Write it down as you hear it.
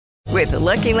With the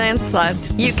Lucky Land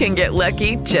Slots, you can get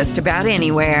lucky just about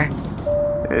anywhere.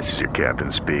 This is your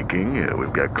captain speaking.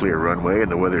 We've got clear runway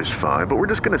and the weather's fine, but we're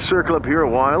just going to circle up here a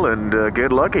while and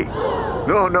get lucky.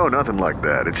 No, nothing like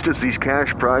that. It's just these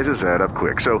cash prizes add up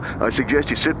quick. So I suggest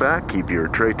you sit back, keep your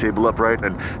tray table upright,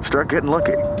 and start getting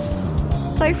lucky.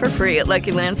 Play for free at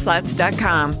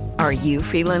LuckyLandSlots.com. Are you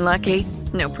feeling lucky?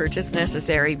 No purchase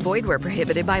necessary. Void where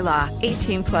prohibited by law.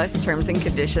 18+ terms and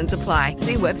conditions apply.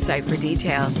 See website for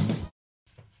details.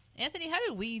 Anthony, how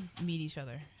did we meet each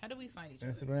other? How did we find each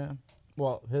other? Instagram.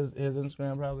 Well, his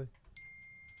Instagram probably.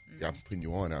 Yeah, I'm putting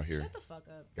you on out here. Shut the fuck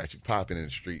up. Got you popping in the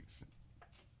streets.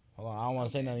 Hold on, I don't want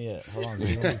to say nothing yet. Hold on,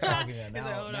 dude. We're talking yet.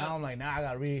 Now I'm like, I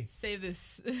gotta read. Save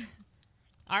this.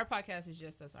 Our podcast is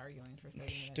just us arguing for 30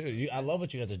 minutes. Dude, I love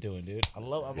what you guys are doing, dude.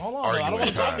 Hold on, arguing I don't want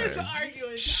to talk. time.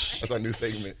 Arguing. That's our new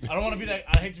segment. I don't want to be that.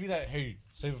 I hate to be that. Hey,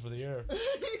 save it for the air.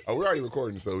 Oh, we're already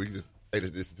recording, so we just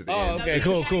listen to the Oh, end. okay,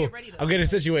 No, cool. ready, I'm getting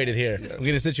situated here. I'm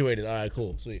getting situated. All right,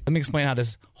 cool, sweet. Let me explain how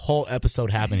this whole episode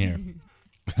happened here.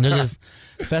 There's this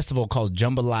festival called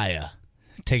Jambalaya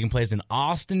taking place in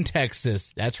Austin,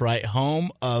 Texas. That's right,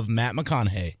 home of Matt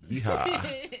McConaughey.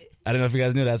 Yeehaw. I don't know if you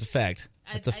guys knew that's a fact.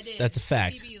 I did. That's a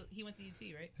fact. He went to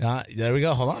UT, right? There we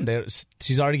go. Hold on.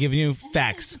 She's already giving you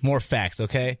facts, more facts,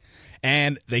 okay?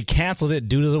 And they canceled it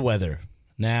due to the weather.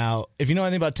 Now, if you know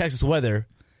anything about Texas weather,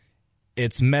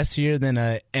 it's messier than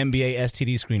a NBA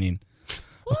STD screening.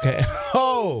 Okay.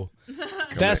 Oh,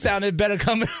 that sounded better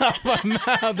coming out of my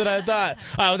mouth than I thought.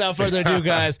 All right, without further ado,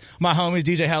 guys, my homies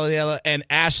DJ Haliella and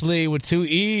Ashley with 2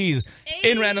 E's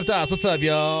in Random Thoughts. What's up,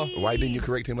 y'all? Why didn't you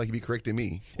correct him like you be correcting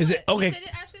me? Is it okay? He said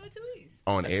it actually with 2 E's.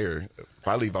 On air. If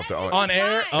I leave off the On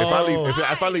air?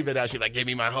 If I leave that out, she's like, give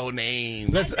me my whole name.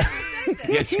 Let's.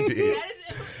 Yes, you did.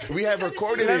 We have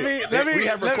recorded it. We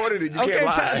have recorded it. You can't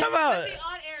lie. Time out. See,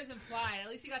 on air is implied. At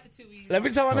least you got the 2 E's. Let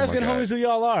me tell my asking God. homies who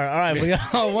y'all are. All right, we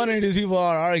all wondering who these people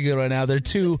are arguing right now. They're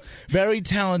 2 very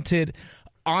talented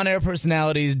on-air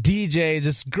personalities, DJs,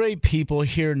 just great people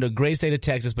here in the great state of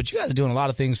Texas. But you guys are doing a lot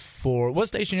of things for what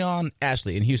station you on?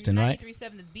 Ashley in Houston, right?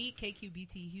 93.7 The Beat,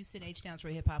 KQBT, Houston, H-Town's for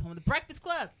hip hop, home of the Breakfast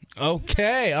Club.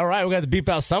 Okay, all right. We got to beep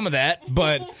out some of that,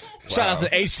 but shout out to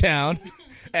H-Town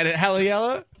and at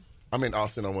Haliella. I'm in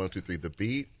Austin on 123 The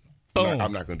Beat. Boom.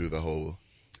 I'm not going to do the whole.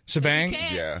 Shebang.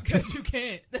 Yeah. Because you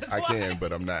can't. That's I why. can,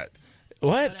 but I'm not.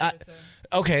 What? Whatever, sir.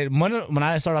 Okay, when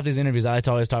I start off these interviews, I like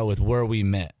to always start with where we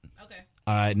met. Okay.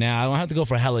 All right, now I don't have to go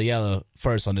for Haliella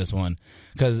first on this one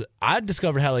because I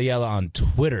discovered Haliella on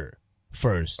Twitter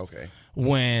first. Okay.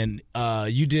 When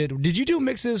you did you do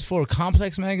mixes for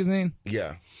Complex magazine?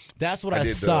 Yeah. That's what I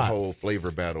did thought. the whole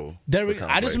flavor battle. There for I just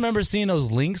Complex. remember seeing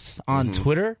those links on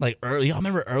Twitter, like early. Y'all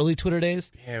remember early Twitter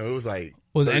days? Damn, it was like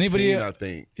Was 13, anybody? I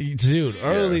think. Dude,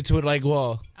 early Twitter, like,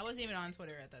 well, I wasn't even on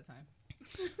Twitter at that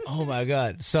time. oh my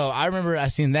god. So I remember I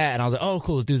seen that and I was like, oh,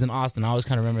 cool, this dude's in Austin. I always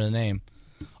kind of remember the name.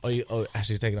 Oh,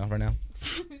 Ashley's taking off right now.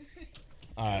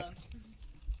 All right,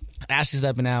 Ashley's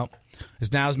stepping out.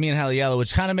 It's me and Haliella,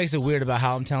 which kind of makes it weird about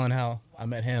how I'm telling how I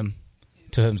met him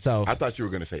to himself. I thought you were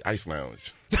going to say Ice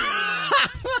Lounge.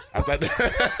 I thought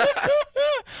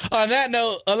On that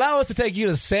note, allow us to take you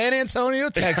to San Antonio,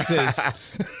 Texas.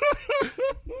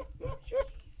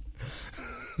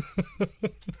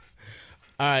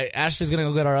 All right, Ashley's gonna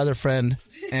go get our other friend,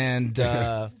 and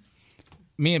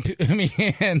me and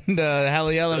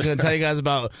Haliella are gonna tell you guys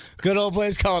about a good old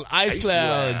place called Ice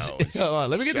Lounge. Hold on,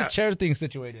 let me get the chair thing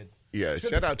situated. Yeah,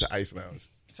 shout out to Ice Lounge.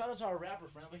 Shout out to our rapper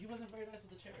friend, but he wasn't very nice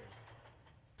with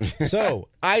the chairs. So,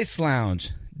 Ice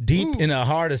Lounge, deep in the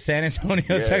heart of San Antonio,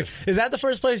 Yes. Texas. Is that the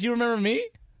first place you remember me?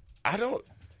 I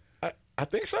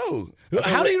think so.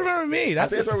 How do you remember me? I think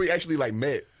that's where we actually like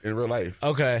met in real life.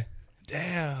 Okay.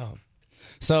 Damn.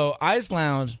 So, Ice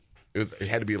Lounge, It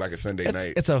had to be like a Sunday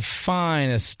night. it's a fine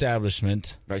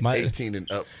establishment. Like 18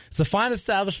 and up. It's a fine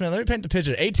establishment. Let me paint the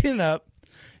picture. 18 and up,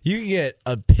 you can get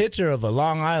a picture of a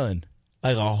Long Island,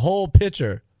 like a whole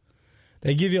picture.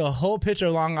 They give you a whole picture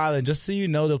of Long Island just so you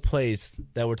know the place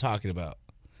that we're talking about.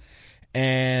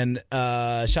 And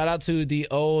shout out to the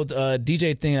old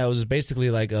DJ thing that was basically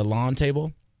like a lawn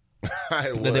table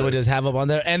that they would just have up on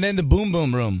there. And then the Boom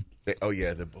Boom Room. Oh,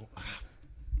 yeah. The boom.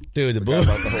 Dude, the Forgot Boom.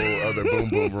 about the whole other Boom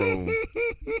Boom Room.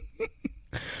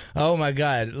 Oh my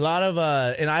God! A lot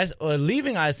of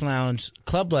leaving Ice Lounge,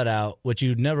 Club Let Out, which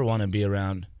you'd never want to be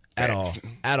around at all.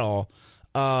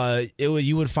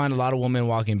 You would find a lot of women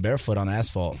walking barefoot on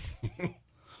asphalt,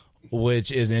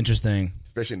 which is interesting.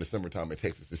 Especially in the summertime in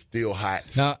Texas, it's still hot.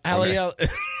 Now, Haliella,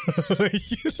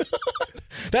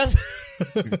 that's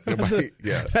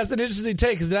Yeah, that's an interesting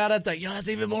take because now that's like, that's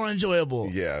even more enjoyable.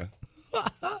 yeah.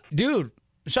 Dude,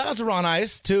 shout out to Ron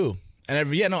Ice too.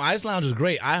 And Ice Lounge was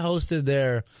great. I hosted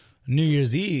their New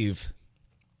Year's Eve,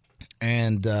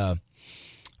 and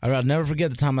I'll never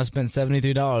forget the time I spent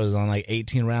 $73 on like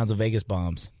 18 rounds of Vegas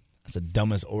bombs. That's the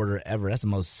dumbest order ever. That's the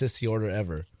most sissy order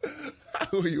ever.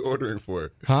 Who are you ordering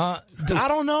for? Huh? I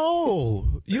don't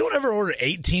know. You don't ever order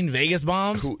 18 Vegas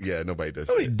bombs? Yeah, nobody does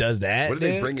Nobody that. does that. What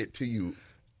did they bring it to you?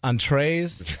 On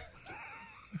trays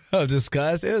of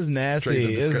disgust. It was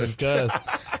nasty. It was disgust.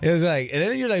 It was like, and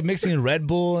then you're like mixing Red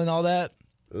Bull and all that.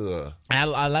 Ugh.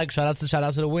 I like shout out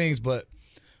to the wings, but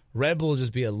Red Bull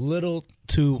just be a little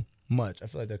too much. I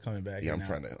feel like they're coming back. Yeah, I'm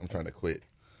trying to quit.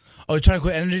 Oh, you're trying to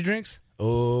quit energy drinks?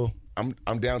 Oh,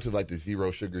 I'm down to like the 0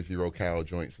 sugar, 0 cal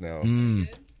joints now. Yeah,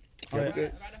 we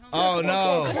good. Oh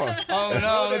no! Come on. Oh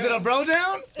no! Is it a bro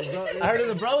down? I heard there's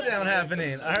a bro down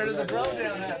happening.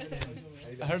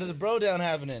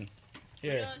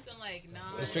 Here, Doing some like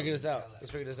let's figure this out.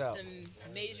 some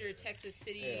major Texas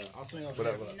City, I'll swing over.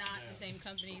 Whatever. not the same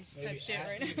companies type shit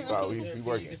right now. Wow, we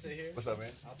working. What's up,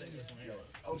 man? I'll take this one here.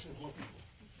 Oh shit.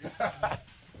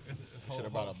 Should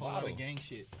have brought a bottle of gang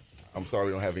shit. I'm sorry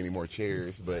we don't have any more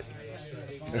chairs, but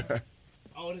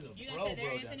Oh, it is a You gonna sit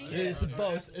there, Anthony? It's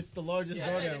both. It's the largest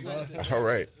bro down, bro. all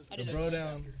right. The bro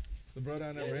down. The bro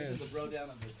down never This is ends. the bro down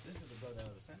of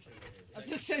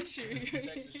the century.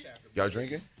 Y'all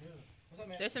drinking?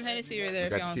 There's some Hennessy right there.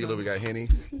 We If got y'all tequila, want we got Henny.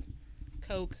 some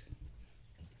Coke.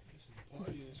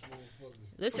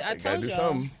 Listen, I Gotta told do y'all,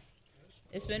 something.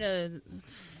 it's been a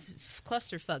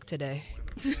clusterfuck today.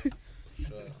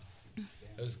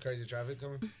 It was crazy traffic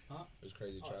coming? Huh? It was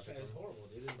crazy traffic coming. Horrible,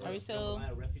 dude. Are we still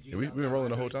Yeah, we've been rolling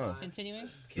the whole time. continuing?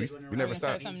 We We're never gonna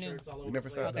start stopped. something new. We never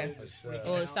stopped. Okay.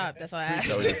 Well, it stopped. That's why I asked.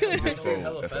 No, we just rolled.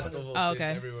 Hella festival Oh, fits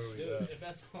okay. everywhere we go.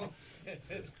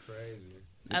 It's crazy.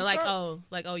 I y'all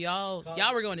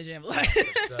were going to gym. Cars of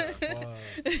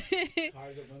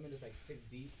women is like 6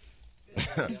 deep.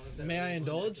 May I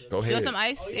indulge? Go You ahead. want some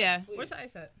ice? Yeah. Where's the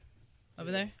ice at?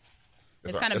 Over there?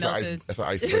 It's kind of melted. That's an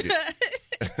ice bucket.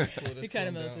 It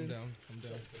kinda melted. I'm down.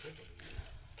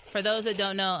 For those that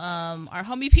don't know, our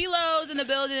homie Pilo's in the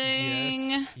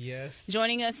building. Yes.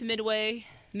 Joining us midway,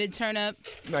 mid-turn up.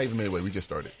 Not even midway. We just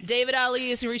started. David Ali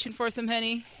is reaching for some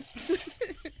Henny.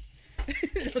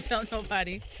 Don't tell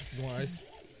nobody. You want ice?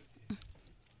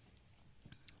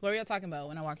 What were y'all talking about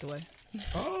when I walked away?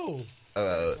 Oh.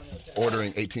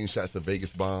 Ordering 18 shots of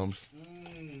Vegas bombs.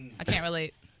 I can't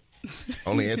relate.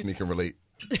 Only Anthony can relate.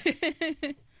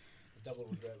 Double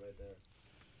regret right there.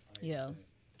 Yeah.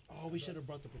 Oh, we should have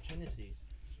brought the Patrinacy.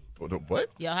 What?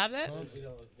 Y'all have that?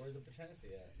 Where's the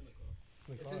Patrinacy at?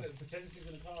 It's in the Patrinacy's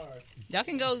in the car. Y'all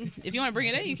can go. If you want to bring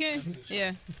it in, you can.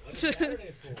 Yeah.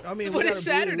 I mean, What is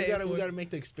Saturday We for? gotta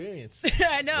make the experience.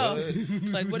 I know.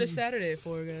 Like, what is Saturday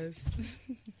for, guys?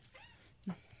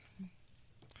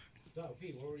 No,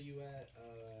 Pete, where were you at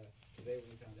today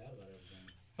when you found out about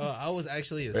everything? I was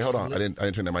actually asleep. Hey, hold on. I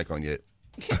didn't turn that mic on yet.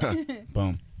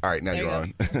 Boom. All right, now There you're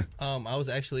you on. I was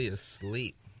actually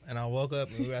asleep, and I woke up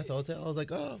and we were at the hotel. I was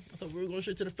like, oh, I thought we were going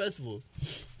straight to the festival.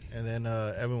 And then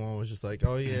everyone was just like,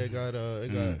 oh yeah, it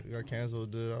got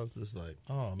canceled, dude. I was just like,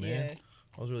 oh man, Yeah.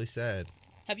 I was really sad.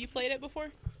 Have you played it before?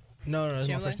 No, it's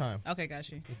my Jambalaya? first time. Okay, got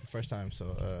you. First time.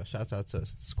 So shouts out to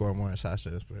Score More and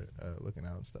Sasha for looking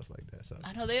out and stuff like that. So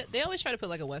I know they always try to put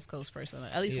like a West Coast person,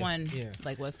 at least Yeah, one yeah.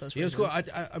 like West Coast person. yeah, it was cool.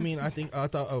 I mean, I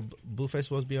thought Blueface was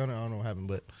supposed to be on it. I don't know what happened,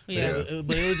 but Yeah.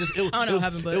 but it was just. It, I don't know what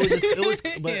happened, but- it was.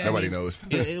 But Yeah. Nobody knows.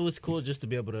 It was cool just to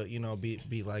be able to,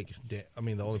 be like, the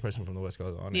only person from the West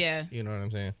Coast on it. Yeah. You know what I'm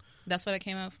saying? That's what I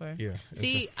came out for. Yeah.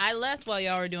 See, I left while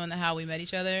y'all were doing the How We Met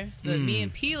Each Other, but me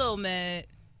and Pilo met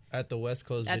At the West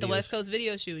Coast. at the videos. West Coast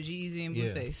video shoot with G-Eazy and Yeah.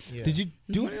 Blueface. Yeah. Did you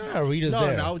do anything or were you just No,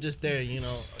 there? no, I was just there. You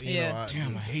know. Yeah.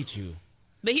 Damn, I hate you.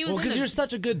 But he was Well, in because the, you're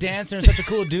such a good dancer and such a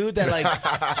cool dude that like,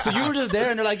 so you were just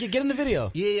there and they're like, yeah, get in the video.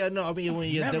 Yeah. No, I mean,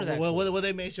 Never that well,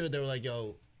 they made sure they were like,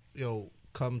 yo,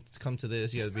 come to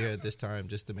this. You got to be here at this time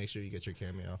just to make sure you get your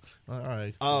cameo. All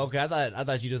right. Oh, okay. I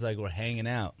thought you just like were hanging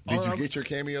out. Did you get your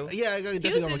cameo? Yeah, I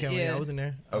definitely got my in- cameo. yeah. I was in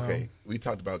there. Okay. We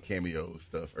talked about cameo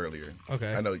stuff earlier.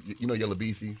 Okay. I know you know Yella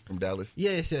Beasy from Dallas.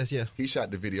 Yes. Yeah. He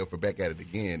shot the video for Back at It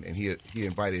Again, and he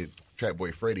invited Trap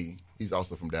Boy Freddy. He's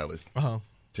also from Dallas.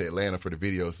 To Atlanta for the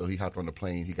video. So he hopped on the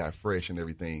plane. He got fresh and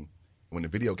everything. When the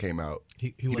video came out,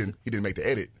 He didn't make the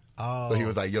edit. Oh. So he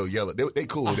was like, "Yo, Yella, they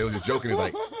cool." They was just joking. It's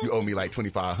like, "You owe me like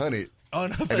 $2,500." Oh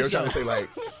no, And they were trying to say like,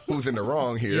 "Who's in the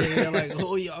wrong here?" Yeah, like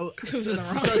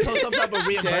so some type of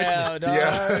reimbursement. Damn, dog.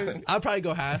 Yeah. I'd probably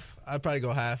go half.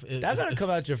 That gotta come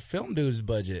out your film dude's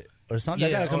budget or something.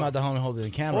 Yeah, that gotta come or- out the homie holding the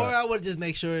camera. Or I would just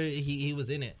make sure he was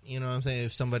in it. You know what I'm saying?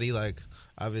 If somebody like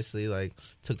obviously like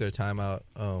took their time out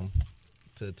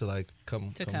to like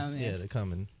come come, yeah. to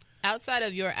come and Outside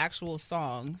of your actual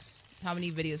songs, how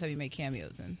many videos have you made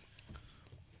cameos in?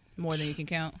 More than you can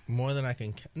count? More than I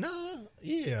can count. No,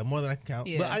 yeah, more than I can count.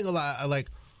 Yeah. But I ain't gonna lie, I like,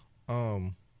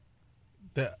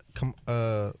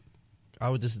 I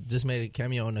would just made a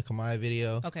cameo in the Kamai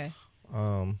video. Okay.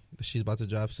 She's about to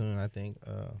drop soon, I think.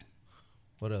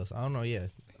 What else? I don't know. Yeah,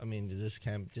 I mean,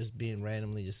 just being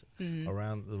randomly just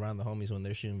around the homies when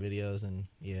they're shooting videos, and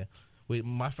yeah,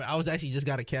 I was actually just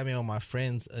got a cameo on my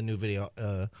friend's new video.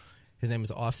 His name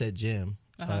is Offset Jim.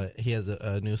 He has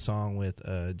a new song with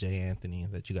Jay Anthony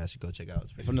that you guys should go check out.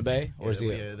 It's From the Bay, or is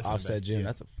he Offset Jim?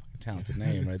 That's a talented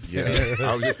name, right there. Yeah,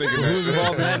 I was just thinking that. Who's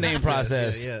involved in that name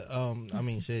process? Yeah. I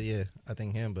mean, shit. Yeah, I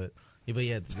think him, but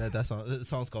yeah, that song. The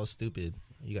song's called "Stupid."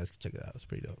 You guys can check it out. It's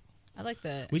pretty dope. I like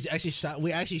that. We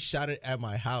actually shot it at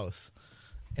my house,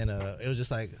 and it was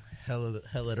just like hella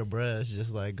the brush,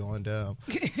 just like going down,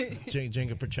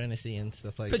 drinking Patrenacy and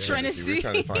stuff like that. Patrenacy? We were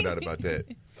trying to find out about that.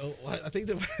 Oh, I think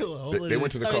they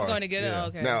went to the car. He's going to get it? Oh,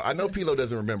 okay. Now, I know Pilo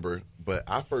doesn't remember, but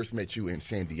I first met you in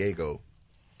San Diego.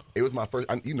 It was my first,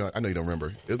 I know you don't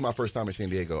remember. It was my first time in San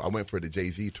Diego. I went for the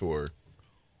Jay-Z tour,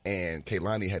 and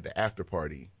Kehlani had the after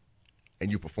party,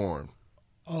 and you performed.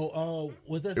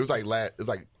 Was that? It was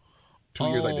like 2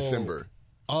 years, like December.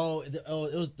 Was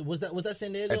that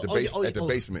San Diego? At the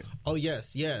basement. Oh,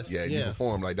 yes. Yeah, you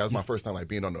performed. Like, that was my first time, like,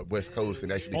 being on the West Coast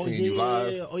and actually seeing you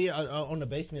live. On the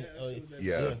basement.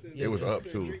 Yeah, it was up,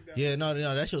 too. Yeah, no,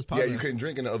 that shit was popping. Yeah, you couldn't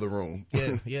drink in the other room.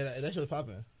 Yeah, that shit was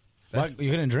popping. You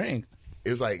couldn't drink? It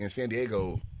was like in San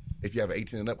Diego, if you have an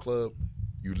 18 and up club,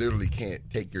 you literally can't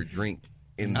take your drink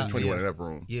in the 21 and up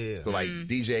room. Yeah. So like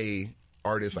DJ,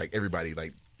 artists, like everybody,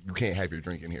 like you can't have your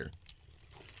drink in here.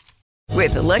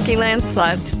 With the Lucky Land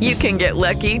Slots, you can get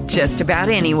lucky just about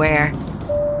anywhere.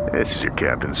 This is your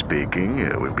captain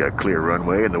speaking. We've got clear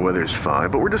runway and the weather's fine,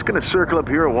 but we're just going to circle up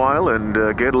here a while and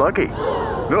get lucky.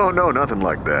 No, nothing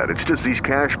like that. It's just these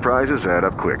cash prizes add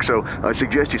up quick. So I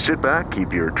suggest you sit back,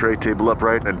 keep your tray table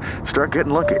upright, and start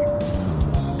getting lucky.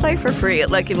 Play for free at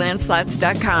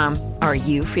LuckyLandSlots.com. Are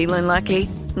you feeling lucky?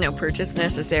 No purchase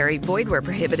necessary. Void where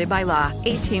prohibited by law.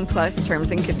 18+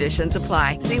 terms and conditions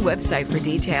apply. See website for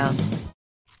details.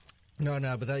 No,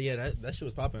 but that shit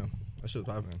was popping. That shit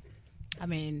was popping. I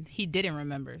mean, he didn't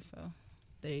remember, so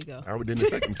there you go. I didn't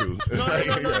expect him to.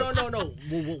 No.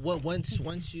 Well,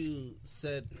 once you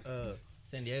said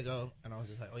San Diego, and I was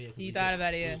just like, oh yeah. You thought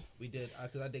about it, yeah. We did,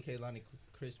 because I did Kehlani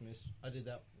Christmas. I did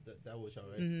that with y'all,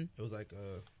 right? Mm-hmm. It was like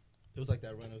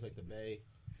that run. It was like the Bay,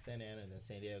 Santa Ana, and then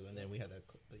San Diego, and then we had that.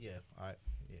 Yeah, all right.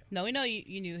 Yeah. No, we know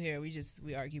you knew here.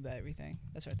 We argue about everything.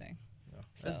 That's our thing.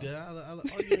 That's good.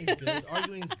 Arguing's good.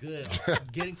 Arguing's good.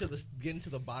 Getting to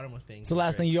the bottom of things. What's the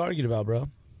last thing you argued about, bro?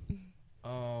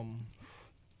 Man,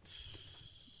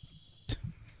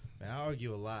 I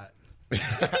argue a lot with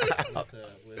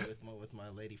my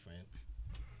lady friend.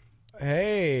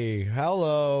 Hey,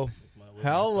 hello,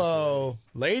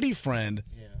 lady friend.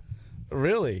 Yeah.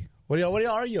 Really? What do y'all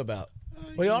argue about?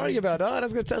 What do you argue about? Oh,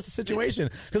 that's gonna test the situation.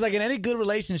 Because like in any good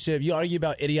relationship, you argue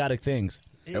about idiotic things.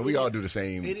 And we all do the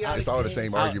same. It's all the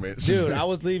same arguments. Dude, I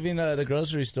was leaving the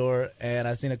grocery store, and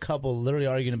I seen a couple literally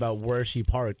arguing about where she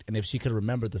parked and if she could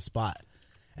remember the spot.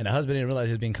 And the husband didn't realize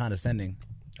he was being condescending.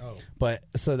 Oh.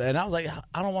 And I was like,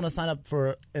 I don't want to sign up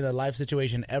for in a life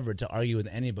situation ever to argue with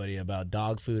anybody about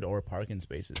dog food or parking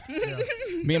spaces. Yeah.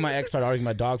 Me and my ex started arguing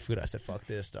about dog food. I said, fuck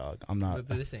this, dog. I'm not.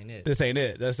 But this ain't it. This ain't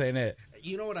it.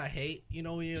 You know what I hate? You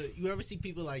know when you ever see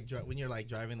people like when you're like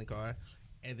driving the car,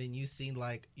 and then you see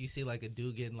like a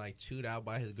dude getting like chewed out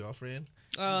by his girlfriend.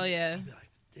 Oh yeah. I'd be like,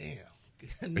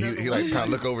 damn. He like kind of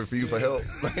look over for you for help.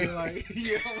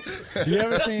 You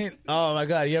ever seen? Oh my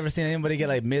god! You ever seen anybody get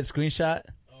like mid screenshot?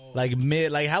 Like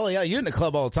how you're in the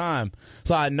club all the time,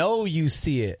 so I know you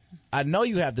see it. I know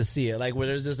you have to see it. Like where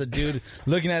there's just a dude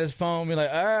looking at his phone, be like,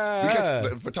 Because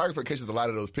the photographer catches a lot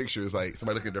of those pictures. Like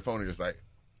somebody looking at their phone and just like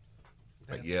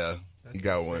yeah, you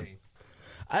got insane.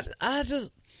 One. I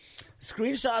just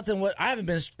screenshots and what I haven't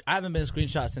been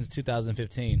screenshot since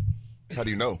 2015. How do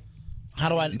you know? How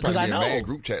do I? Because I know. Man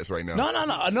group chats right now.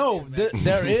 No.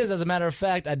 There is, as a matter of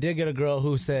fact, I did get a girl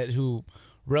who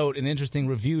wrote an interesting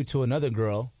review to another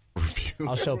girl.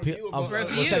 I'll show people.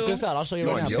 Check this out. I'll show you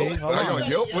right now. Yelp? Hold on.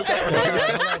 Yelp? What's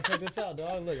that? Check this out,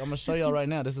 dog. Look, I'm gonna show y'all right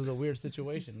now. This is a weird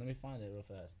situation. Let me find it real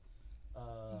fast.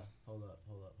 Hold up.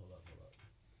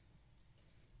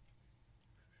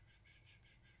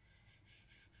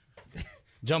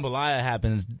 Jambalaya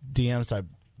happens. DMs start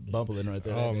bubbling right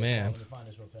there. Oh man. I'm gonna find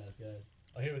this real fast, guys.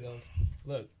 Oh, here we go.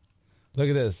 Look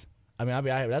at this. I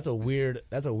mean, that's a weird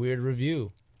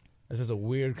review. This is a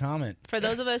weird comment. For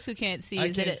those of us who can't see, I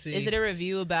is can't see. it a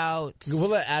review about? We'll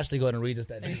let Ashley go ahead and read us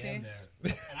that Let me DM see.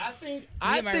 there. I think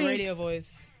My radio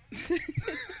voice.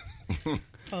 Hold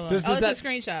on. This- Oh, that- it's a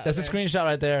screenshot. that's a Okay. screenshot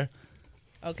right there.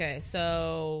 Okay,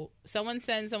 so someone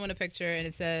sends someone a picture and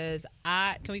it says,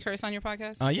 "I." Can we curse on your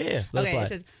podcast? Yeah. Let it Okay, fly. it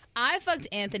says, "I fucked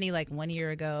Anthony like 1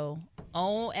 year ago.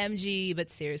 OMG, but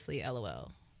seriously,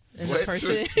 LOL." And the What?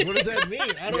 person. What does that mean?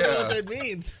 I don't know what that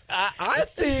means.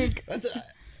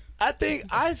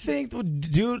 I think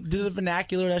due to the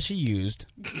vernacular that she used,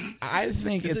 I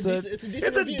think it's a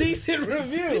decent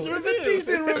review. It's a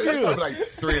decent It's review. probably like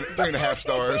 3.5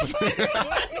 stars.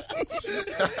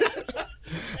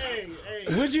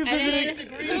 Would you visit And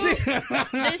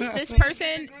it? this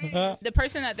person, the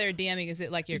person that they're DMing, is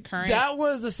it like your current? That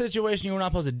was a situation you were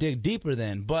not supposed to dig deeper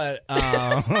then, but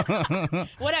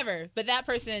Whatever. But that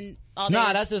person, all they,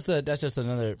 that's just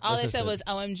another. all that's they just said a- was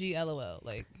OMG, LOL.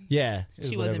 Like, yeah,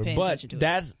 She wasn't whatever. paying but attention to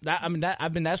it.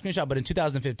 I've been that screenshot, but in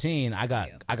 2015 I got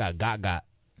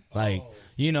like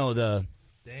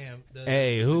Damn.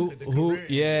 hey who career.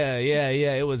 yeah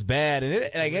it was bad and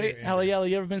it like Hella Yellow,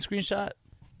 you ever been screenshot?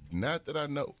 Not that I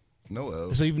know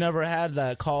of. So you've never had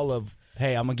that call of,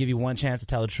 hey, I'm gonna give you one chance to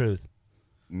tell the truth.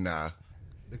 Nah.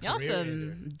 y'all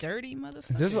some dirty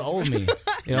motherfuckers. This is old me,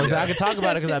 so I can talk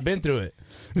about it because I've been through it.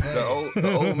 The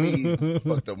old me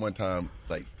fucked up one time.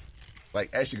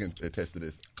 Like Ashley can attest to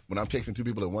this. When I'm texting two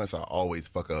people at once, I always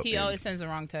fuck up. He And always sends the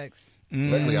wrong text.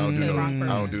 luckily, I don't To the wrong person.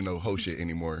 I don't do no hoe shit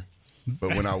anymore.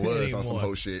 But when I was on some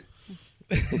hoe shit,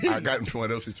 I got into one of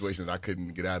those situations. I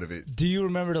couldn't get out of it. Do you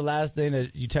remember the last thing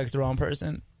that you texted the wrong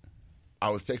person? I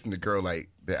was texting the girl like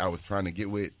that I was trying to get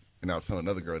with, and I was telling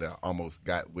another girl that I almost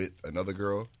got with another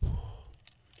girl,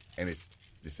 and it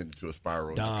just sent it to a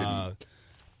spiral. Dog.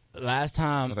 Last I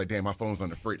time, was like, damn, my phone's on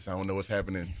the fritz. I don't know what's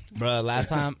happening. bro. Last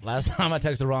time I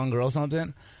texted the wrong girl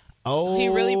something. Oh, He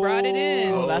really brought it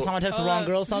in. Last time I texted the Hold wrong up.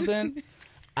 girl something,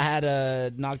 I had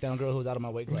a knockdown girl who was out of my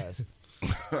weight class.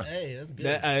 Hey, that's good.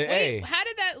 Wait, Hey, how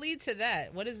did that lead to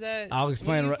that? What is that? I'll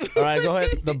explain. All right, go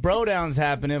ahead. The bro down's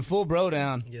happening. Full bro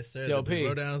down. Yes, sir. Yo, The P.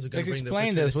 bro downs are gonna Let's bring the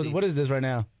explain this. opportunity. What is this right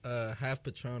now? Half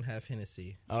Patron, half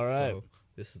Hennessy. All right.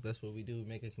 So that's what we do. We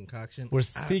make a concoction. We're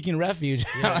seeking refuge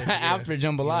Yeah, after You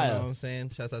know what Jambalaya. I'm saying?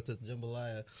 Shouts out to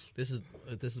Jambalaya. This is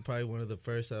probably one of the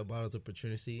first bottles of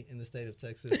Patronacy in the state of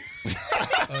Texas.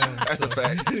 That's a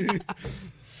fact.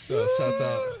 So shouts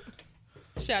out.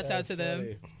 Shouts out to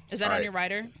them. Is that All on right. your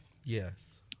writer? Yes,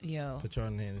 Yo. Patron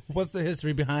and Hennessy. What's the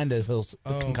history behind this whole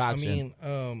concoction? I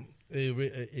mean,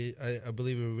 I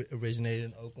believe it originated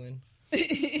in Oakland.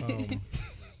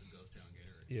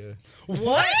 Yeah.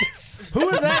 What? Who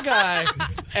is that guy?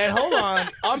 And hold on,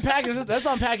 unpackage this. Let's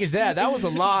unpackage that. That was a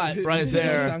lot right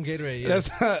there. Ghost Town Gatorade. Yeah.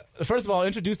 That's, first of all,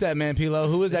 introduce that man, Pilo.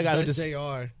 Who is that guy who That's just?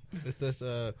 JR. It's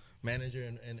this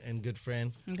manager and good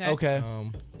friend. Okay.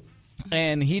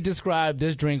 And he described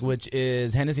this drink, which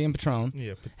is Hennessy and Patron.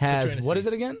 Yeah, Has Patronacy. what is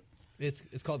it again? It's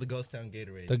called the Ghost Town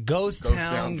Gatorade. The Ghost Ghost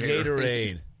Town Town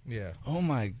Gatorade. yeah. Oh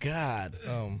my God.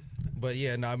 But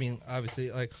yeah, no, I mean,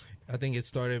 obviously, like, I think it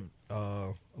started a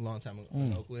long time ago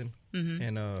in Oakland,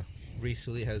 and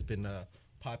recently has been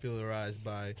popularized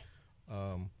by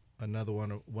another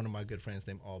one of my good friends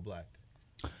named All Black.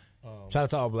 Shout out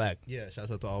to All Black. Yeah,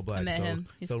 shouts out to All Black. I met so, him.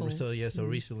 He's so, cool. so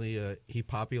recently he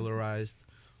popularized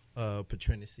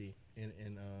Patronacy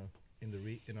in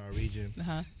our region,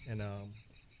 Uh-huh. and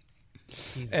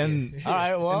he's, And, all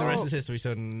right, well- and the rest is history.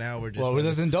 So now we're just Well,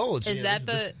 let's indulge. Is Yeah,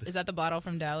 that the bottle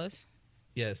from Dallas?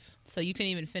 yes. So you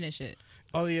couldn't even finish it.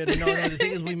 Oh yeah, no. The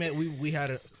thing is, we had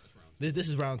a. This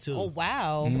is round two. Oh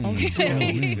wow. Mm.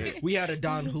 Okay. We had a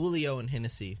Don Julio and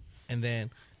Hennessy, and then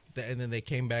they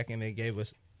came back and they gave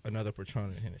us another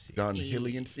Patron and Hennessy. Don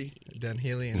Hilliancy? Don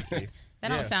Julio and C. That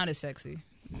don't sound as sexy.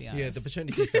 To be honest. Yeah, the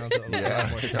Patronity sounds a lot Yeah,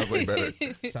 more. sounds way better.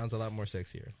 Sounds a lot more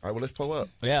sexier. All right, well, let's pull up.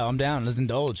 Yeah, I'm down. Let's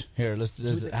indulge. Here,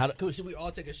 Should we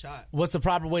all take a shot? what's the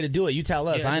proper way to do it? You tell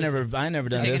us. Yeah, I ain't just- never done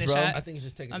taking this, a bro. shot? I think it's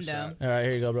just taking I'm a down. shot. All right,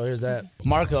 here you go, bro. Here's that.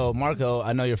 Marco,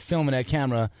 I know you're filming that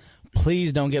camera.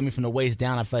 Please don't get me from the waist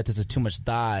down. I feel like this is too much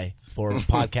thigh for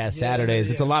podcast Saturdays.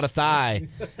 It's a lot of thigh.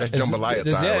 That's jambalaya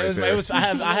This- thigh yeah, right it there. was. I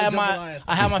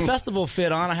had my festival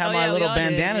fit on. I had Oh, my yeah, we little all did,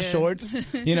 bandana yeah. shorts,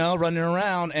 running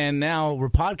around. And now we're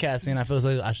podcasting. I feel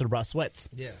like I should have brought sweats.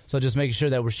 Yes. So just making sure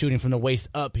that we're shooting from the waist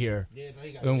up here. Yeah, no,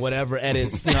 you got And whatever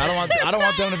edits, I don't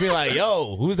want them to be like,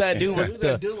 "Yo, who's that dude with Who's the?"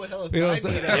 that dude with hella You know what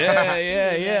I'm thigh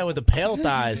saying? meat? Yeah, with the pale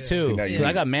thighs too. Now you 'Cause I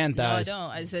need- got man No, I thighs. don't.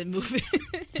 I said move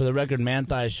it. For the record, man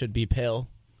thighs should be pale.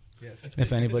 Yes.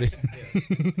 If anybody.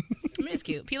 I mean, it's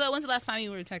cute. Pilo, when's the last time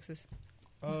you were in Texas?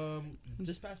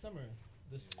 Just past summer.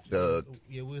 The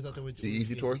we was out there with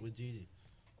G-Eazy tour? with Gigi.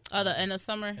 Oh, the end of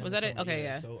summer? Was that it? Okay,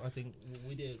 yeah. So I think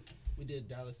we did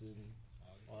Dallas and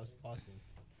Austin.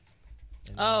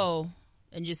 And,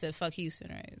 and you said fuck Houston,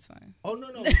 right? It's fine. oh no,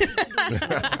 we didn't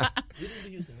do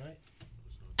Houston, right?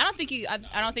 I don't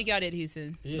think y'all did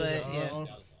Houston, but yeah.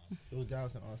 It was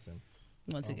Dallas and Austin.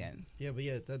 Once again. Yeah, but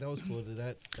yeah, that was cool.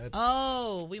 That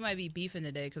Oh, we might be beefing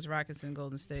today because Rockets in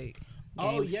Golden State.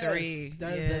 Game yes. 3.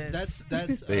 That's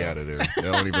They out of there. They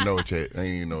don't even know it yet. They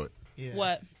ain't even know it. yeah.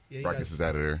 What? Yeah, you Rockets guys, is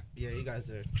out of there. yeah, you guys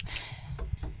are.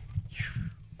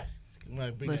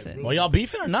 Listen. Well, y'all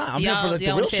beefing or not? I'm here for Do the y'all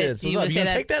real wanna say- shit. So you what's wanna up? You say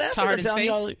gonna take that that ass? to I'm Harden's telling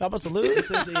y'all face? y'all about to lose.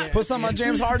 Put something on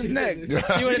James Harden's neck. You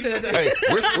want to say that? Hey,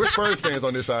 we're Spurs fans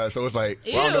on this side, so it's like,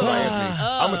 well, I don't know about Anthony.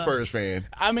 I'm a Spurs fan.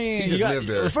 I mean, He just lived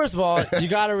there. first of all, you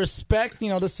got to respect,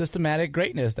 the systematic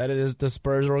greatness that it is the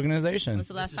Spurs organization. When's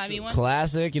the last time you won?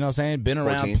 Classic, you know what I'm saying? Been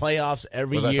around 14. playoffs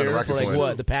every Was that year the for Rockets like won?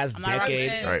 what, the past I'm not decade.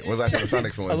 Rockets. All right, when's the last time the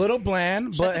Sonics won? A little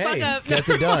bland, but the fuck hey, up. gets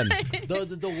it done.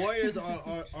 The Warriors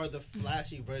are the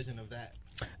flashy version of that.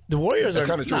 The Warriors That's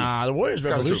are kinda true. the Warriors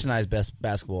Kinda true. revolutionized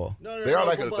basketball. No, They are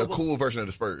like but- a cool version of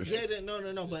the Spurs. Yeah,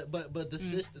 no. But the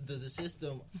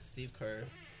system. Steve Kerr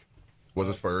Was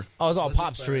a Spur. Oh, it's all was a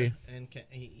Pop's Spur, tree. and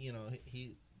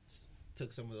he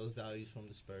took some of those values from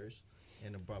the Spurs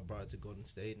and brought it to Golden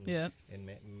State. And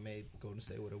made Golden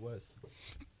State what it was.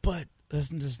 But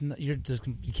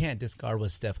you can't discard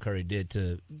what Steph Curry did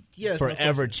to Yes,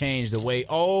 forever change the way.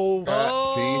 Oh,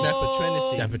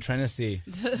 That Patrinacy.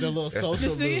 The little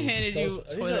social This nigga move. handed you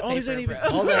toilet Oh, he's paper, not even- bro.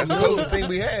 All That's that the lube. closest thing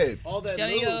we had. All that There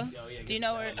you go. lube. Do you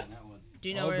know where? Do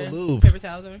you know All where the lube. paper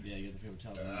towels are? Yeah, you get the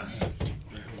paper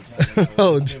towels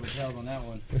Oh, paper towels on that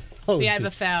one. We have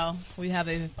a foul. We have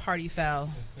a party foul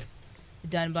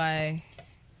done by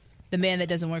the man that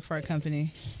doesn't work for our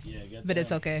company. Yeah, get But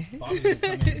it's okay. Yo, get this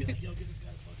guy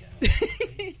the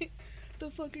fuck out.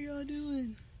 The fuck are y'all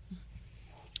doing?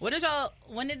 What did y'all?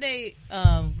 When did they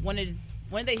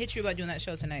hit you about doing that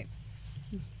show tonight?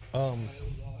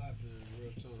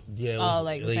 Yeah, it Oh,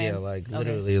 like the same? like Okay.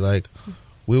 literally, like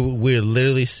we're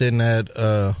literally sitting at.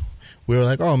 We were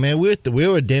like, oh man, we were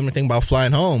damn near thinking about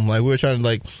flying home. Like we were trying to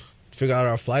like figure out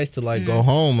our flights to like go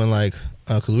home and like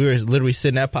because we were literally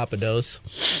sitting at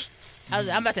Papados. I'm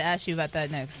about to ask you about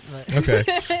that next. But. Okay,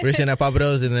 we were sitting at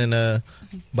Papados and then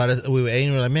we were eating.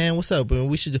 We were like, man, what's up? We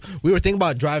were thinking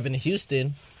about driving to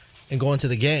Houston and going to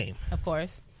the game. Of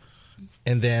course.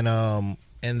 And then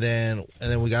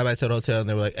we got back to the hotel and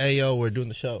they were like, "Hey, yo, we're doing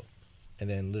the show." And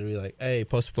then literally like, "Hey,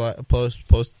 post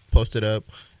it up,"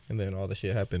 and then all the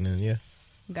shit happened and yeah.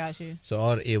 Got you. So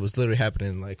it was literally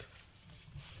happening like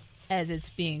As it's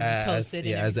being as posted.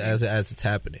 yeah, and as everything. it's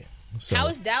happening. So How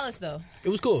was Dallas though? it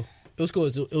was cool. It was cool.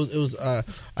 It was.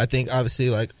 I think obviously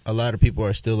like a lot of people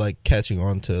are still like catching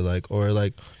on to like or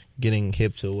like getting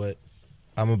hip to what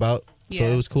I'm about. So Yeah.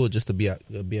 it was cool just to be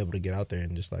able to get out there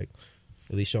and just like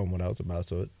at least show them what I was about.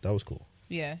 So that was cool.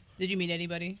 Yeah. Did you meet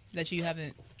anybody that you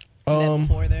haven't met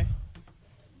before there?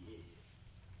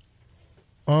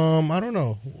 I don't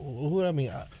know who I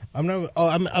mean. I'm not. Oh,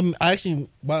 I actually.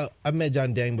 Well, I met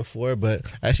Johnny Dang before, but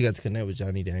I actually got to connect with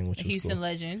Johnny Dang, which A was Houston cool.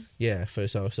 legend. Yeah, so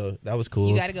that was cool.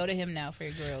 You got to go to him now for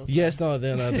your grills. Yes, no,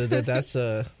 then that's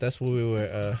what we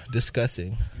were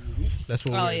discussing. That's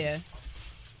what. Oh we were, yeah.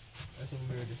 That's what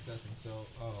we were discussing.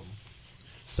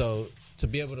 So to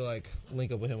be able to like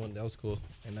link up with him, that was cool.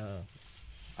 And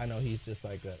I know he's just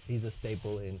like he's a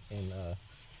staple in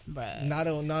Bruh. not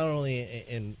only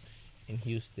in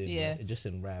Houston, Yeah. but just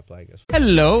in rap, like.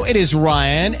 Hello, it is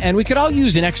Ryan, and we could all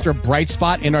use an extra bright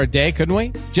spot in our day, couldn't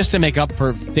we? Just to make up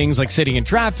for things like sitting in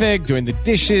traffic, doing the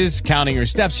dishes, counting your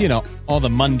steps, all the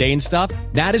mundane stuff.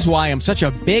 That is why I'm such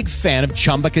a big fan of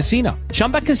Chumba Casino.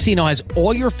 Chumba Casino has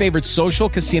all your favorite social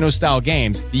casino-style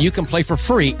games that you can play for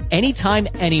free anytime,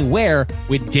 anywhere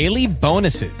with daily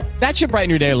bonuses. That should brighten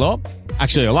your day a little.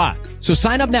 Actually, a lot. So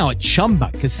sign up now at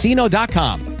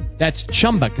ChumbaCasino.com. That's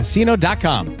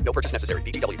ChumbaCasino.com. No purchase necessary.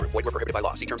 VGW Group. Void where prohibited by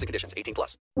law. See terms and conditions.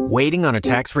 18+. Waiting on a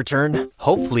tax return?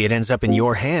 Hopefully it ends up in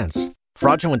your hands.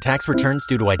 Fraudulent tax returns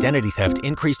due to identity theft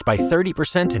increased by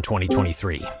 30% in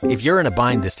 2023. If you're in a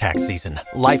bind this tax season,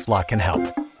 LifeLock can help.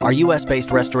 Our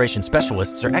U.S.-based restoration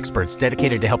specialists are experts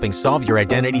dedicated to helping solve your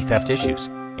identity theft issues.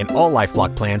 And all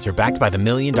LifeLock plans are backed by the $1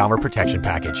 Million Protection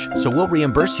Package. So we'll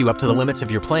reimburse you up to the limits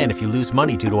of your plan if you lose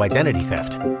money due to identity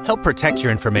theft. Help protect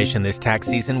your information this tax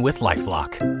season with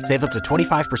LifeLock. Save up to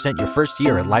 25% your first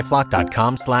year at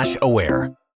LifeLock.com/aware.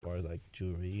 As far as like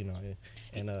jewelry,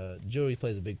 and jewelry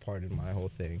plays a big part in my whole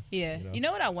thing. Yeah. You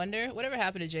know what I wonder? Whatever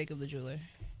happened to Jacob the jeweler?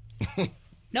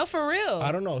 No, for real.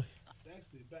 I don't know.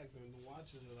 Actually, back then, the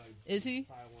watches are like Is he?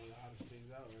 probably one of the hottest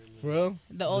things out right now. For real?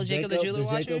 The old Jacob the jeweler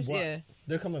watchers? Yeah.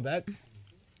 They're coming back?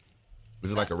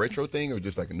 Was it like a retro thing or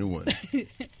just like a new one? I think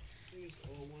it's the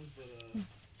old ones, but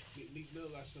Meek Mill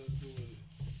got something to do with it.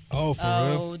 Oh, for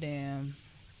real? Oh damn.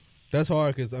 That's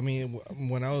hard because I mean,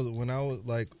 when I was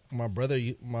like my brother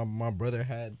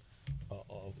had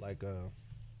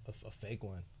a fake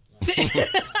one.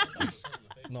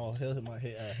 No,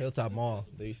 Hilltop Mall.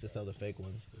 They used to sell the fake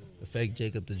ones. The fake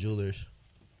Jacob the Jewelers.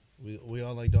 We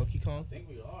all like Donkey Kong. I think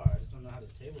we are. I just don't know how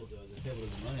this table goes. This table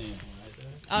doesn't run anything right there.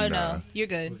 Oh no, you're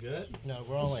good. We're good. No,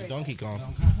 we're all like Donkey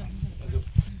Kong.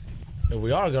 If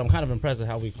we are good. I'm kind of impressed at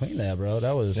how we cleaned that, bro.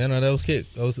 That was. Yeah, no, that was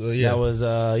kick. That was That was, shout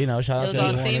out It was to all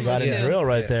everyone who got seamless, it too. drill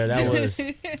right there. That was.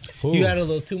 You had a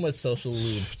little too much social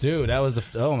lube. Dude, that was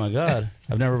oh my God.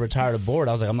 I've never retired a board.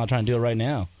 I was like, I'm not trying to do it right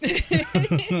now.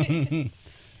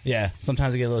 Yeah,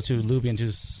 sometimes I get a little too loopy and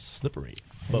too slippery.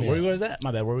 But where you guys at?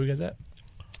 My bad. Where were you guys at?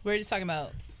 We're just talking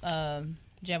about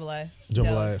jambalaya.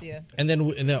 Jambalaya. Yeah. And then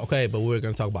okay, but we're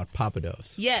gonna talk about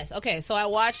Papados. Yes. Okay. So I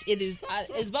watched it.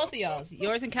 It's both of y'all's,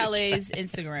 yours and Kale's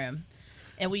Instagram,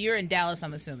 and when you're in Dallas,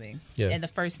 I'm assuming. Yeah. And the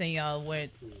first thing y'all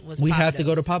went was We Papados. have to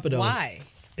go to Papados. Why?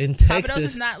 In Papados Texas,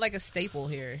 is not like a staple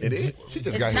here. It is. She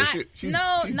just It's got not. here. She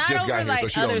not just over got here, like so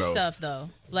she other don't know. stuff though.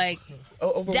 Like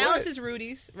Over Dallas what? is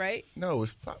Rudy's, right? No,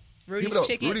 it's pop. Rudy's Even though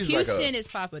chicken. Rudy's Houston is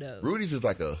Papados. Rudy's is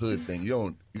like a hood thing.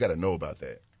 You got to know about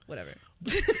that. Whatever.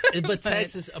 but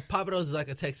Texas, Papados is like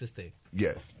a Texas thing.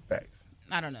 Yes, facts.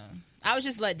 I don't know. I was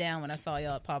just let down when I saw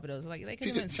y'all at Papados. Like they could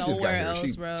have been She just got somewhere here. else,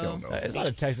 She bro. don't know. It's not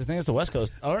a Texas thing. It's a West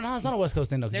Coast. Or no, it's not a West Coast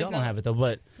thing though. 'Cause There's y'all don't no- have it though.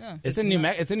 But No. it's in New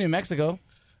Mexico.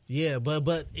 Yeah,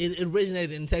 but it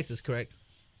originated in Texas, correct?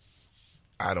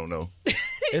 I don't know. It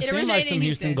It seemed originated like some in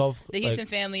Houston Gulf. The Houston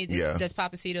family Yeah. does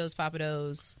Papacitos,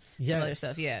 Papados, some other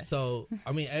stuff. Yeah. So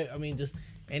I mean, just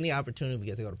any opportunity we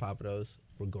get to go to Papados,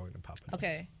 we're going to Papados.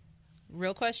 Okay.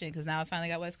 Real question, because now I finally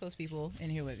got West Coast people in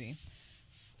here with me.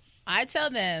 I tell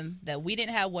them that we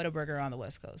didn't have Whataburger on the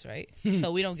West Coast, right?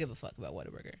 So we don't give a fuck about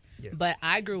Whataburger. Yeah. But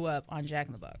I grew up on Jack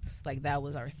in the Box. Like, that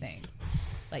was our thing.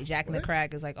 Like, Jack in the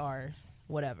Crack is like our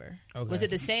whatever. Okay. Was it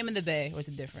the same in the Bay, or was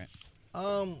it different?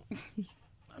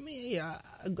 I mean, yeah,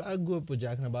 I grew up with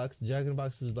Jack in the Box. Jack in the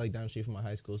Box was like down the street from my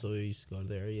high school, so we used to go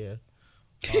there. Yeah.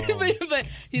 but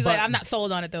he's like, I'm not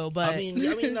sold on it though. But I mean,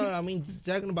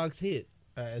 Jack in the Box hit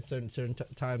at certain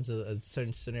times,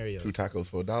 certain scenarios. 2 tacos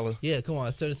for $1. Yeah, come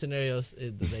on, certain scenarios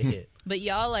they hit. but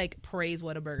y'all like praise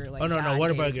Whataburger like Oh, no, God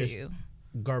Whataburger gave is to you.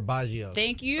 Garbaggio.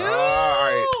 Thank you. All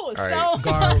right. So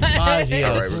Garbaggio.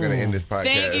 All right, we're gonna end this podcast.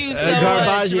 Thank you so Garbaggio.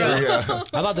 much, bro. Yeah,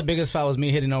 I thought the biggest foul was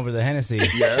me hitting over the Hennessy.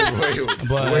 yeah. That's way,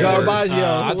 But way worse.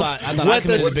 Garbaggio. I thought I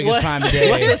committed the biggest crime What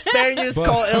today. the Spaniards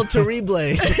call El Terrible.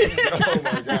 Oh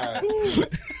my god.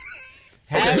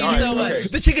 Thank you all right, so much. okay.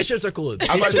 The chicken strips are cool.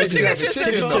 I'm about to say you have the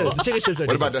chicken though. The chicken strips are What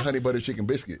decent. about the honey butter chicken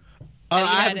biscuit? Have you I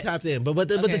had haven't it? tapped in, but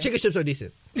the Okay. chicken strips are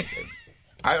decent.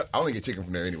 I only get chicken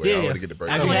from there anyway. Yeah, I don't yeah. want to get the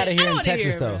burger. Have you had it I here in wanna hear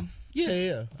Texas it, though? man.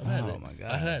 Yeah. I've had Oh, it. my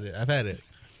God. I've had it.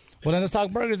 Well, then let's talk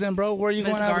burgers then, bro. Where are you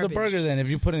But going it's after the garbage. burgers then? If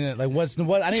you put in it, like, what?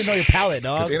 I need to know your palate,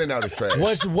 dog. Because In-N-Out is trash.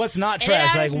 What's not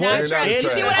In-N-Out trash? Like, is not what? In-N-Out trash. is You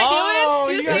see what trash. I Oh,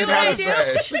 do? you You see what In-N-Out I is do?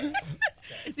 trash.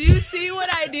 Do you see what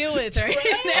I deal with right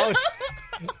now?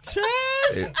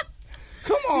 It-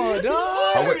 Come on,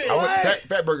 dog.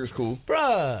 Fat Burger's cool.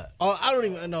 Bruh. Oh, I don't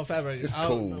even know Fat Burger. It's I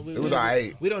don't cool. know. It was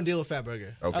alright. We don't deal with Fat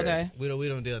Burger. Okay. We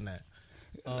don't deal in that.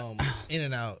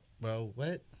 In-N-Out, bro.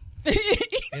 What? Said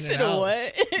In-N-Out.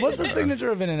 what? What's the signature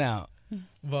of In-N-Out?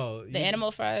 Bro, The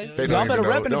animal fries. They Y'all don't better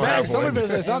even rep know. in the Don't bag. have Someone one. better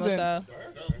say Animal something. style.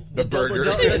 The burger.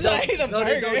 It's like the No,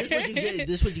 burger. this what you get.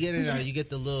 This what you get in now. You get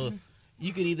the little.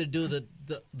 You could either do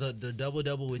the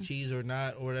double with cheese or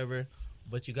not or whatever,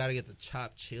 but you got to get the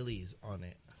chopped chilies on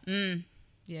it.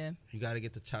 Yeah. You got to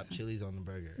get the chopped chilies on the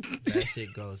burger. That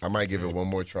shit goes. I might give it one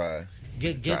more try.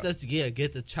 Get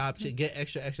the chopped get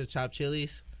extra chopped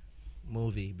chilies.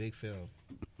 Movie, big film.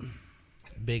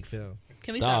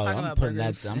 Can we stop Dog, talking I'm about putting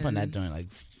burgers? that. I'm putting that joint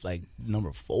like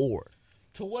number 4.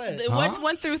 To what? What's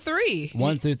 1 through 3?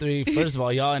 1 through 3. First of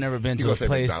all, y'all ain't never been You to a gonna say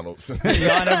place. McDonald's?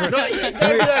 Y'all never. It's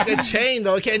gotta be like a chain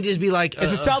though. It can't just be like.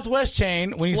 It's a Southwest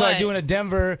chain. When you start What? doing a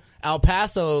Denver El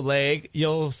Paso leg,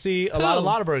 you'll see a lot of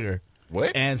Lottaburger.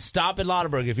 What? And stop at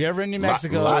Lottaburger. If you're ever in New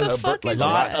Mexico, Lot What the of fuck like is a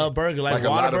lot that? of burger, like Like a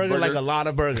lot of Whataburger, like burger? a lot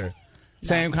of burger.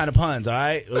 Same kind of puns, all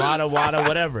right? A lot of Whata,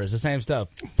 whatever. It's the same stuff.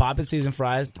 Poppin' seasoned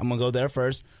fries. I'm going to go there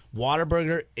first.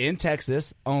 Whataburger in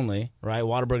Texas only, right?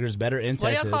 Whataburger is better in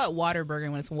Why do Texas. y'all call it Waterburger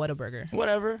when it's Whataburger?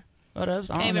 Whatever. I Can't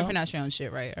don't even know. pronounce your own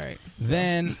shit right. All right.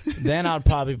 Then I'd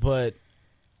probably put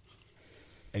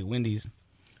like Wendy's.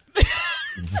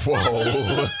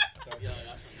 Whoa.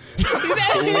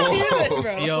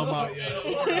 Yo, my.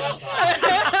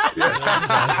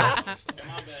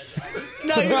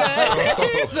 No, you're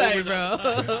right. Sorry, bro.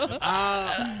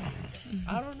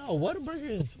 No, Whataburger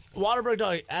is. Whataburger,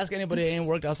 dog. Ask anybody that ain't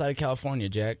worked outside of California,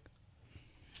 Jack.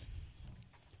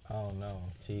 Oh no,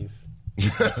 Chief.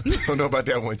 Don't know about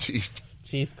that one, Chief.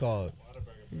 Chief called.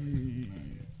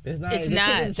 It's not. It's the not,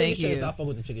 chicken thank strips, you. I fuck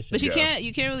with the chicken strips. But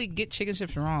you can't really get chicken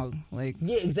strips wrong. Like,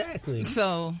 Yeah, exactly.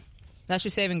 so that's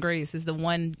your saving grace. Is the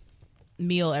one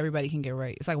meal everybody can get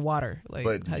right. It's like water. Like,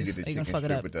 But how you you get the gonna chicken fuck it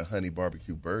strip up? with the honey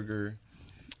barbecue burger.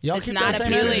 Y'all It's keep not that same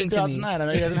appealing energy to throughout me. tonight. I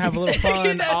know you guys gonna have a little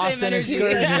fun that same Austin energy.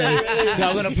 excursion.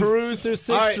 Y'all gonna peruse through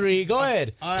 6th Street. Go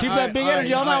ahead. Keep that big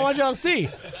energy all night. I want y'all to see.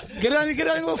 Get on your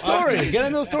little story. Get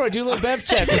on your little story. Do a little Bev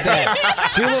check with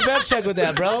that. Do a little Bev check with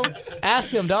that, bro. Ask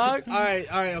him, dog. All right.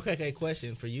 Okay.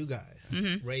 Question for you guys: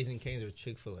 Raising Cane's or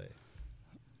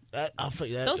Chick-fil-A? I'll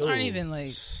figure that. Those aren't even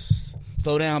like.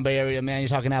 Slow down, Bay Area, man. You're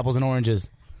talking apples and oranges.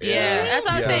 Yeah, that's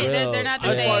what I'm saying. They're not the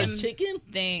As far as same chicken?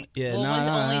 thing. Yeah, well, no, one's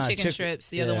no, only no, chicken chick- strips.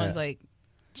 The other yeah. one's like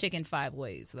chicken 5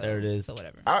 ways. Though, There it is. So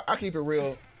whatever. I keep it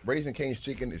real. Raising Cane's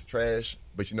chicken is trash,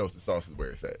 but you know the sauce is where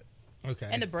it's at. Okay.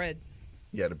 And the bread.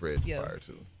 Yeah, the bread's Yeah. fire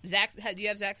too. Zax, do you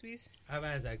have Zaxby's? I've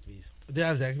had Zaxby's. Did I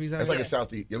have Zaxby's? That's like a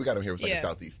southeast. Yeah, we got them here. It's like Yeah. a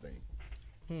southeast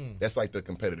thing. That's like the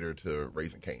competitor to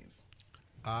Raising Cane's.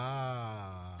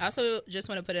 Ah. I also just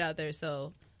want to put it out there.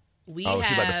 So we Oh,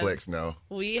 she about to have flex now.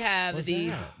 we have What's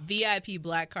these that? VIP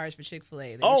black cards for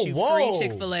Chick-fil-A. They Oh, get you whoa. free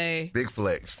Chick-fil-A Big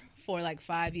flex. for like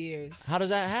 5 years. How does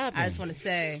that happen? I just want to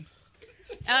say.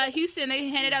 Houston, they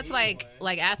handed out to like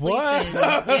athletes What? and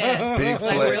yeah, Big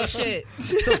like flex. real shit.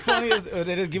 so funny is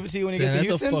they just give it to you when you get to That's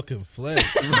Houston. a fucking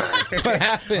flex. What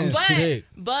happens? Sick.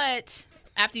 But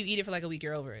after you eat it for like a week,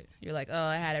 you're over it. You're like, oh,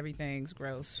 I had everything's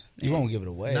gross. You won't give it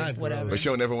away. Not Whatever. But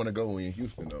she'll never want to go when you're in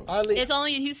Houston, though. It's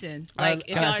only in Houston. Like,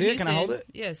 if Can I y'all in see it? Can I Houston- hold it?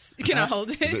 Yes. Can I hold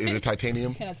Is it it?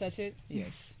 titanium? Can I touch it?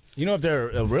 Yes. You know, if they're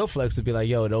a real flex, would be like,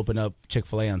 yo, it'd open up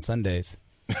Chick-fil-A on Sundays.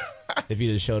 If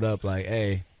you just showed up like,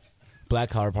 hey, black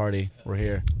collar party, we're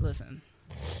here. Listen,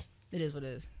 it is what it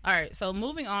is. All right. So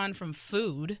moving on from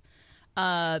food,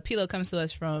 Pilo comes to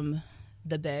us from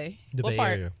the Bay. The What Bay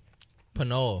part? Area.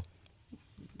 Pinole.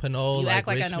 Pinole. You act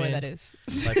like Richmond, I know where that is.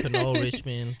 Like Pinole,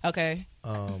 Richmond. Okay.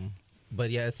 But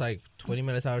yeah, it's like 20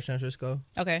 minutes out of San Francisco.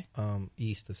 Okay.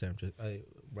 East of San Francisco.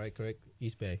 Right, correct?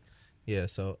 East Bay. Yeah,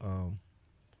 so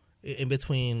in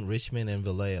between Richmond and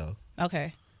Vallejo.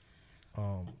 Okay.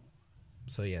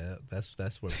 So yeah, that's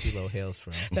where Pilo hails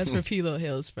from. That's where Pilo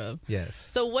hails from. Yes.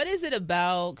 So what is it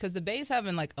about? Because the Bay's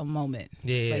having like a moment.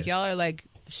 Yeah. Like y'all are like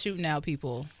shooting out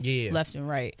people Yeah. left and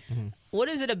right. What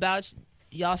is it about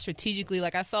y'all strategically?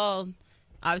 Like I saw,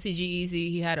 obviously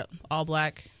G-Eazy, he had a all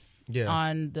black Yeah.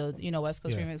 on the West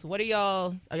Coast Yeah. remix. What are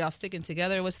y'all sticking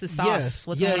together? What's the sauce? Yes.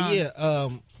 What's yeah, going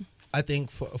on? yeah. I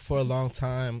think for a long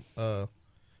time, the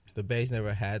Bay's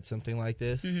never had something like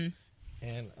this,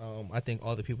 and I think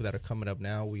all the people that are coming up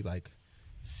now, we like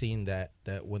seen that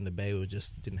when the Bay was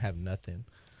just didn't have nothing,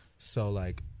 so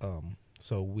like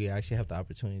so we actually have the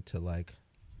opportunity to like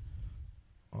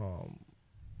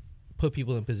put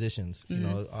people in positions, you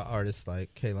know, artists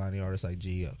like Kehlani, artists like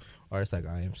G, artists like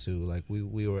I Am Sue, like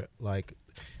we were like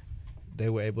they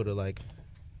were able to like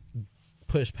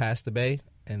push past the Bay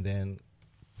and then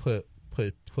put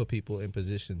people in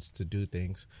positions to do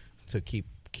things to keep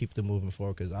them moving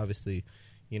forward, because obviously,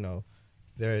 you know,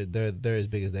 they're as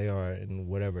big as they are and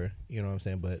whatever, you know what I'm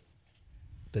saying, but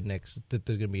there's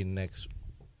gonna be the next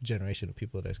generation of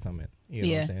people that's coming, you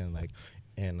know what I'm saying, like,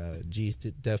 and G's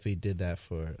definitely did that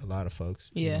for a lot of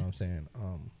folks, you know what I'm saying,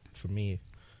 for me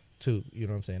too, you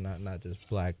know what I'm saying, not just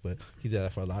black, but he did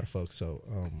that for a lot of folks, so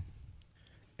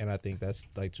and I think that's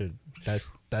like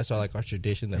that's our like our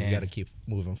tradition that we got to keep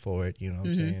moving forward. You know what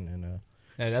I'm saying? And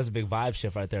Hey, that's a big vibe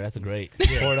shift right there. That's a great.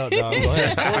 Pour it up, dog. Go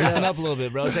ahead. Listen up a little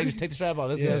bit, bro. Take the strap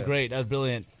off. That's great. That's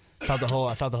brilliant. I felt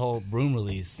the whole room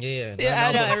release. yeah,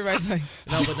 I know everybody's like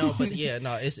but yeah,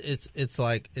 no, it's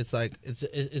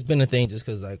been a thing just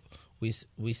because like we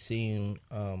seen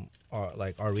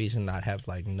our region not have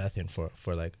like nothing for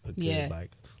like a good like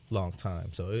long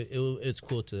time. So it's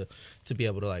cool to be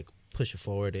able to like push it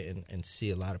forward and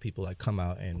see a lot of people like come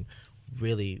out and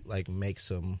really like make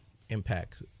some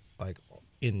impact like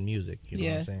in music, you know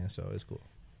what I'm saying? So it's cool.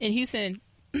 in Houston,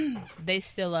 they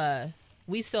still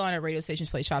we still on our radio stations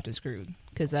play Chopped and Screwed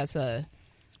because that's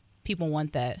people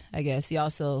want that. I guess y'all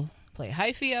still play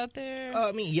hyphy out there.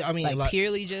 I mean, like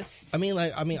purely just. I mean,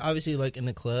 obviously, like in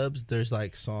the clubs, there's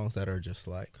like songs that are just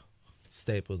like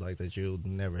staples, like that you'll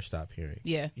never stop hearing.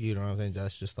 Yeah, you know what I'm saying.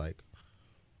 That's just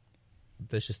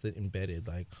embedded.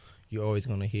 Like you're always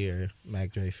gonna hear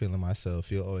Mac Dre, Feeling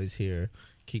Myself. You'll always hear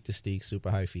Keek the Steak, Super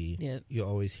Hyphy. Yep. You'll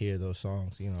always hear those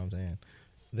songs. You know what I'm saying.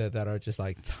 That are just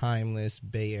like timeless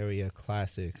Bay Area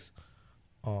classics.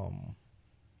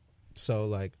 So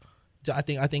like I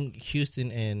think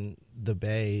Houston and the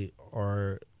Bay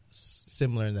are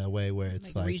similar in that way, where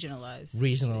it's like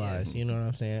regionalized. You know what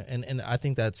I'm saying? And I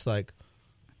think that's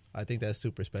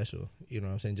super special. You know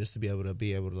what I'm saying? Just to be able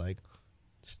to like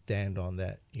stand on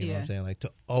that. You know what I'm saying? Like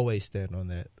to always stand on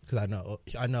that, because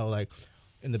I know like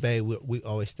in the Bay we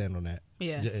always stand on that.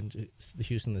 Yeah. And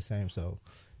Houston the same. So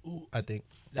I think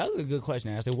that was a good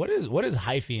question. Actually, what is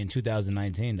hyphy in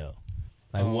 2019 though?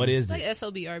 Like what is like it?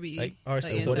 SOB, RBE. Like what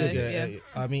is it?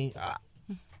 I mean,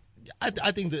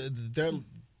 I think that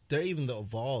they're even the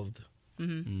evolved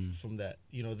from that.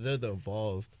 You know, they're the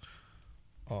evolved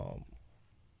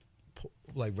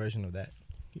like version of that.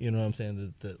 You know what I'm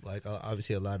saying? That like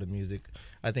obviously a lot of music.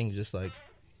 I think just like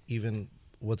even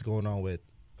what's going on with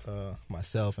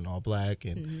myself and All Black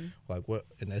and like what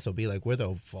and SOB, like we're the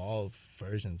evolved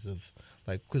versions of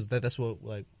like, because that's what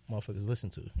like motherfuckers listen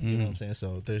to. You know what I'm saying?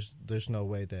 So there's no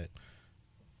way that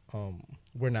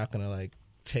we're not gonna like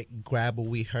grab what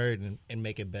we heard and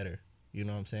make it better. You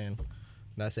know what I'm saying?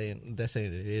 Not saying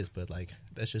it is, but like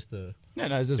that's just the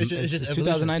it's just the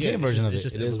 2019 version of it.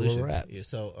 It is where we're at. Yeah.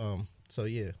 So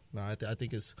yeah. No, I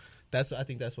think that's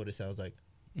what it sounds like.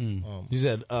 You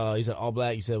said All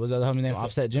Black. You said what's the other homie name?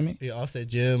 Offset Jimmy. Yeah, Offset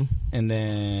Jim. And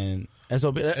then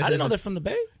SOB. I didn't know they're from the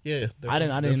Bay. Yeah, I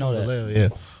didn't know that.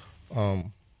 Vallejo,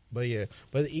 yeah.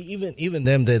 But even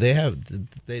them,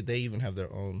 they even have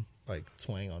their own like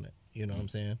twang on it. You know what I'm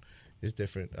saying? It's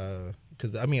different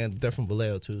because I mean they're from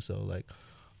Vallejo too, so like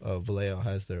Vallejo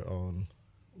has their own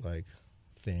like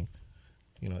thing.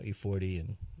 You know, E40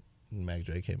 and Mac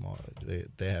Dre came on.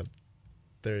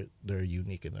 They're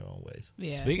unique in their own ways.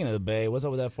 Yeah. Speaking of the Bay, what's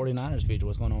up with that 49ers feature?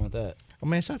 What's going on with that? Oh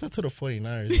man, shout out to the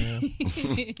 49ers,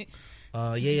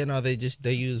 man. No,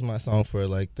 they use my song for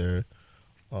like their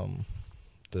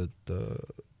the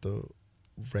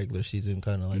regular season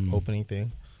kind of like opening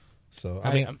thing. So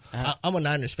I mean, I'm a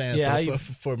Niners fan. So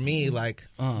for me, like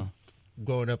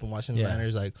growing up and watching the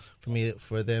Niners, like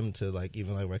for them to like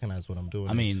even like recognize what I'm doing.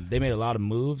 I mean, they made a lot of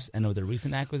moves, and with the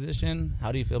recent acquisition,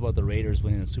 how do you feel about the Raiders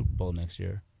winning the Super Bowl next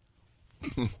year?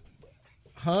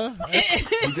 Huh?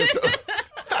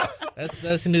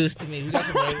 That's news to me. We got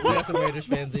some Raiders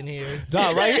fans in here.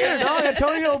 Dog, right here, dog.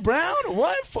 Antonio Brown.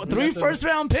 What? 3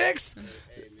 first-round picks?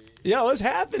 Yo, what's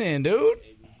happening, dude?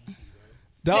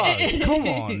 Dog, come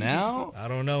on now. I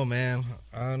don't know, man.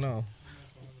 I don't know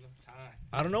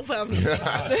if I have enough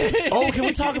time. Oh, can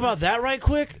we talk about that right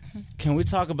quick? Can we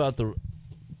talk about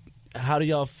how do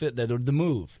y'all fit the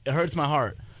move? It hurts my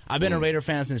heart. I've been a Raider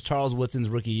fan since Charles Woodson's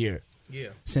rookie year. Yeah.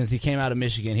 Since he came out of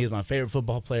Michigan, he was my favorite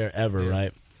football player ever,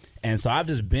 right? And so I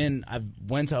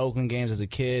went to Oakland games as a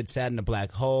kid, sat in the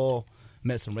black hole,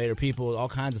 met some Raider people, all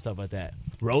kinds of stuff like that.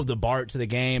 Rode the BART to the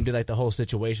game, did like the whole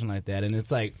situation like that. And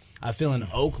it's like, I feel in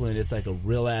Oakland, it's like a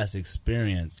real ass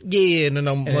experience. Yeah,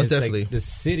 no, most definitely. Like, the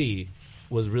city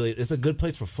was it's a good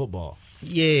place for football.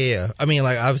 Yeah. I mean,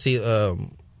 like, obviously,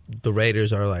 the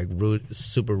Raiders are like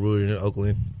super rooted in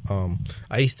Oakland.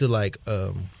 I used to like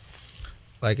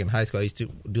in high school, I used to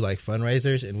do like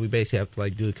fundraisers, and we basically have to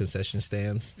like do concession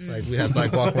stands. Like we have to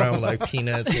like walk around with like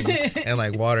peanuts and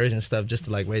like waters and stuff just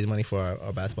to like raise money for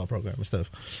our basketball program and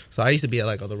stuff. So I used to be at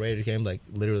like all the Raiders games like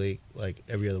literally like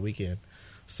every other weekend.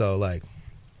 So like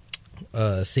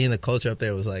seeing the culture up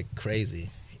there was like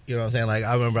crazy. You know what I'm saying? Like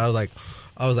I remember I was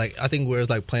like I think we was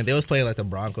like playing. They was playing like the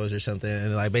Broncos or something,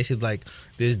 and like basically like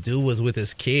this dude was with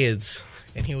his kids,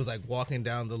 and he was like walking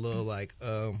down the little like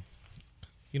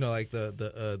you know, like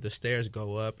the stairs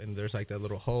go up, and there's like that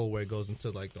little hole where it goes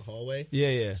into like the hallway.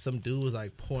 Yeah. Some dude was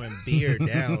like pouring beer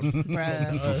down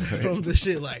from the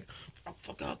shit, like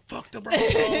fuck the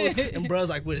Broncos, and bro's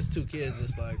like with his 2 kids,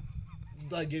 just like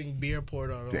getting beer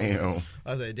poured on him. Damn.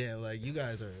 I was like, damn, like you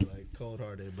guys are like cold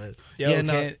hearted, but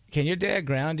can your dad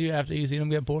ground you after you see him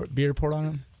get beer poured on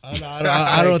him? I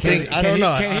don't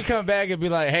know. Can he come back and be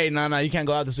like, hey, no, you can't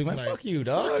go out this week? Like, fuck you,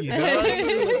 dog. Fuck you, dog.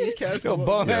 These cats go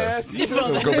bum ass.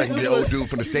 Go back and get old dude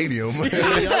from the stadium.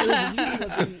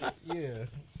 Yeah.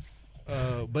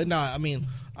 But no, I mean,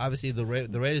 obviously the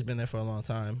Raiders been there for a long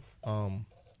time,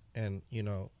 and you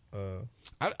know.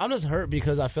 I'm just hurt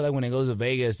because I feel like when it goes to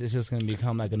Vegas, it's just going to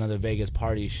become like another Vegas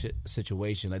party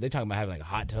situation. Like they talking about having like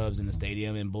hot tubs in the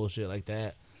stadium and bullshit like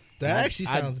that. That actually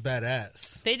sounds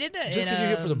badass. They did that. Just because you're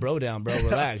here for the bro down, bro.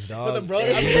 Relax, dog. For the bro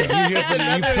down. You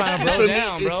trying to bro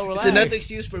down, bro. Relax. It's another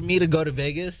excuse for me to go to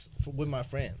Vegas with my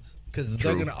friends because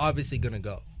they're obviously gonna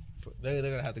go. They're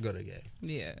gonna have to go to the game.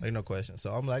 Yeah, like no question.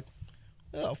 So I'm like,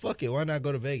 oh fuck it, why not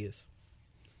go to Vegas?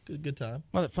 Good time.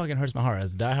 Well, it fucking hurts my heart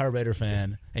as a diehard Raider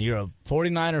fan, and you're a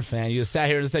 49er fan. You just sat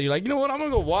here and said, you're like, you know what? I'm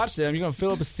gonna go watch them. You're gonna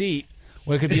fill up a seat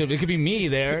Well, it could be me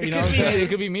there. You know what I'm saying? It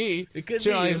could be me. It could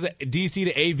Sure, be. like, DC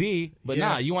to AB. But Yeah.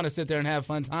 nah, you want to sit there and have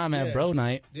fun time at bro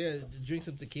night. Yeah, drink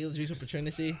some tequila, drink some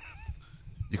Patronity.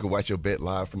 You can watch your bet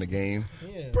live from the game.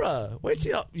 Yeah. Bruh, wait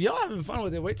till y'all having fun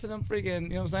with it. Wait till them freaking, you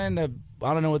know what I'm saying?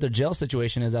 I don't know what their jail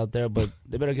situation is out there, but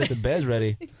they better get the beds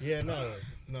ready. Yeah, no.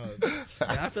 Yeah,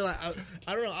 I feel like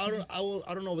I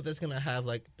don't know what that's gonna have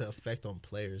like the effect on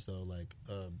players though. Like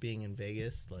being in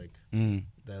Vegas, like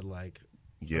that, like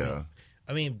Yeah.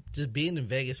 I mean, just being in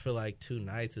Vegas for like 2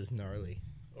 nights is gnarly,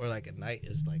 or like a night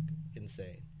is like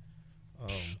insane.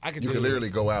 You can literally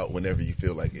go out whenever you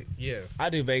feel like it. Yeah, I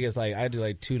do Vegas I do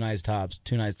like 2 nights tops,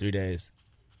 2 nights, 3 days.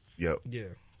 Yep. yeah.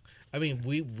 I mean,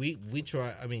 we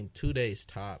try. I mean, 2 days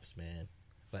tops, man.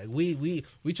 Like we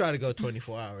try to go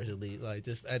 24 hours at least, like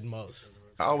just at most.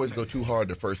 I always go too hard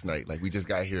the first night. Like we just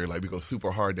got here, like we go super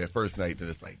hard that first night, and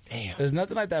it's like, damn. There's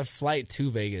nothing like that flight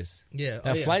to Vegas. Yeah,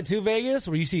 That flight to Vegas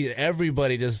where you see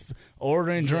everybody just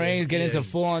ordering drinks, get into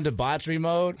full-on debauchery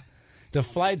mode. The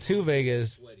flight to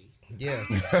Vegas. Yeah.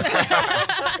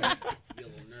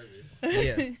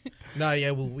 Yeah. No,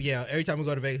 yeah, yeah. Every time we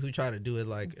go to Vegas, we try to do it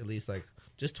like at least like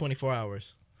just 24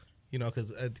 hours. You know,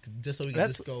 because just so we can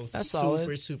just go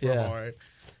super hard,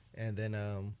 and then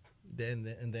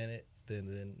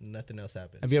nothing else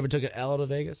happens. Have you ever took an L to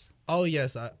Vegas? Oh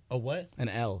yes, a what? An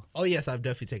L. Oh yes, I've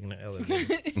definitely taken an L in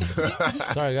Vegas.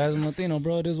 Sorry guys, I'm Latino,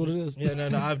 bro. It is what it is. Yeah,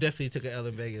 no, I've definitely took an L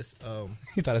in Vegas.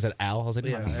 You thought I said Al? I was like,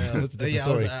 Yeah, nah, that's a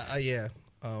different story. yeah.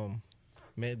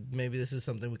 Maybe this is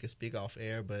something we can speak off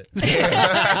air, but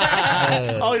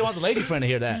Oh, you want the lady friend to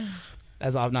hear that?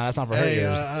 That's off. No, that's not for her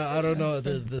ears. I don't know.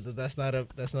 That's not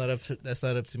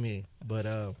up to me. But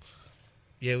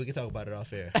yeah, we can talk about it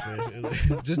off air.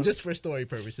 just for story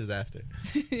purposes after.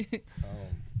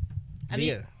 I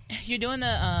mean, you're doing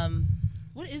the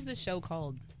what is the show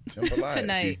called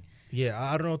tonight? Yeah,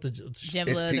 I don't know what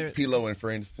It's Pilo and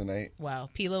Friends tonight. Wow,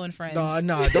 Pilo and Friends. No,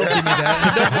 don't give me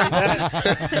that.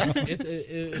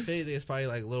 If anything, it's probably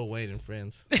like Lil Wayne and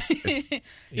Friends.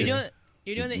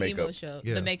 You're doing the makeup. emo show,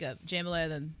 Yeah. the makeup.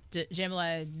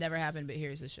 Jambalaya never happened, but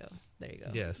here's the show. There you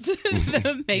go. Yes.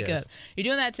 The makeup. Yes. You're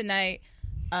doing that tonight.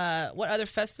 What other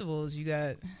festivals you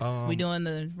got? We doing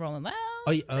the Rolling Loud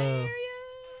Bay Area?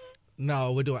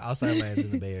 No, we're doing Outside Lands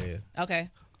in the Bay Area. Okay.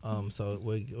 So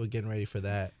we're getting ready for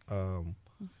that. And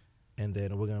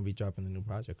then we're gonna be dropping the new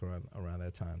project around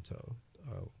that time. So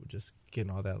we're just getting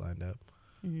all that lined up.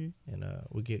 Mm-hmm. And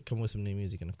we come with some new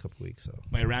music in a couple weeks. So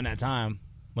Wait, around that time.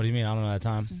 What do you mean? I don't know that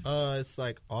time. it's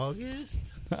like August.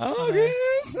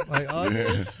 August. Like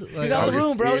August. Like He's out the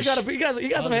room, bro. You August-ish.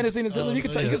 got some Hennessy in the system. You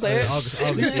can say it. August,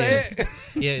 You can say it.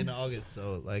 Yeah, in August.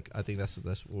 So like I think that's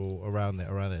around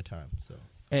that time. So.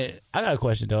 Hey, I got a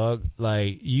question, dog.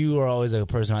 Like, you are always like a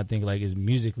person I think like is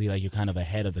musically like you're kind of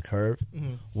ahead of the curve.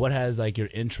 Mm-hmm. What has like your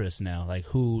interest now? Like,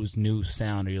 whose new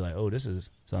sound are you like? Oh, this is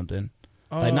something.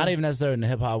 Like, not even necessarily in the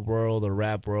hip hop world or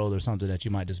rap world or something that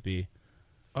you might just be.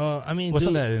 I mean, what's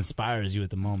something that inspires you at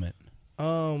the moment?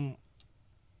 Man,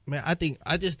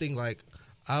 I just think like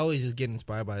I always just get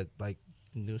inspired by like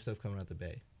new stuff coming out the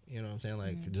Bay. You know what I'm saying?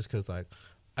 Like just because like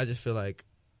I just feel like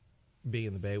being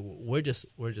in the Bay, we're just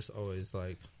always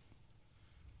like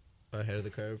ahead of the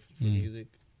curve for music,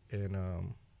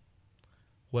 and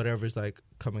whatever's like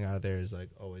coming out of there is like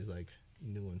always like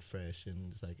new and fresh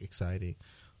and it's like exciting.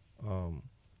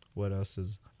 What else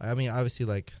is? I mean, obviously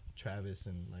like Travis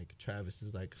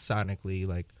is like sonically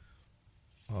like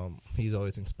he's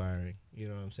always inspiring. You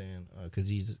know what I'm saying? Because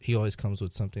he always comes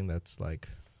with something that's like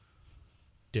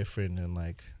different and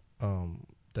like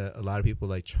that a lot of people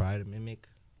like try to mimic,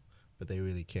 but they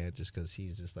really can't just because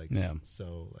he's just like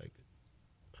so like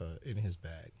in his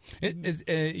bag.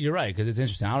 You're right, because it's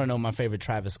interesting. I don't know my favorite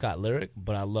Travis Scott lyric,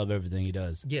 but I love everything he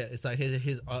does. Yeah, it's like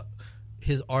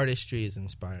his artistry is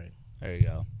inspiring. There you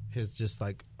go. His just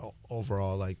like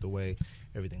overall like the way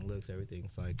everything looks,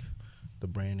 everything's like the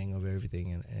branding of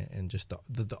everything, and just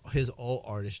his whole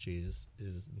artistry is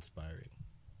inspiring.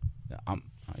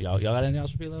 Y'all got anything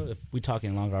else for Pilo? If we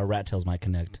talking longer, our rat tails might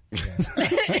connect,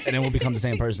 and then we'll become the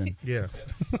same person. Yeah,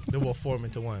 then we'll form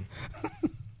into one.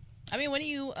 I mean, when are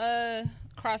you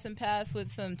crossing paths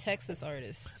with some Texas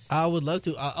artists? I would love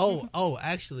to.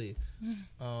 Actually,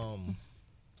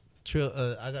 Trill,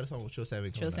 I got a song with Trill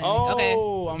Sammy. Trill coming Sammy. out. Okay.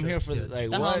 Oh, I'm here for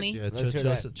like The what? homie. Yeah, Let's hear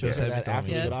that. Trill Sammy's the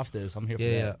After we homie. get off this, I'm here for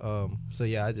Yeah, that. So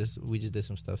yeah, we just did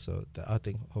some stuff. So I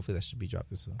think hopefully that should be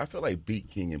dropping soon. I feel like Beat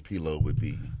King and P-Lo would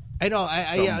be I know.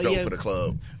 something dope for the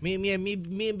club. Me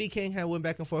and B King had went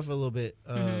back and forth a little bit.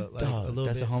 Like Dog, a little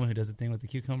that's bit. the homie who does the thing with the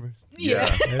cucumbers. Yeah.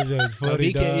 That's just funny,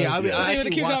 B King, dog. I the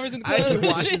cucumbers in the actually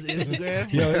club. watch his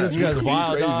Instagram. Yo, this guy's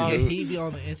wild, crazy, dog. Yeah, dude. he be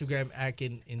on the Instagram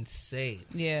acting insane.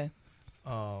 Yeah.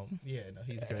 Yeah, no,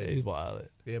 he's great. He's wild.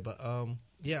 Yeah, but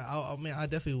yeah, I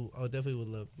definitely would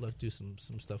love to do some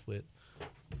stuff with.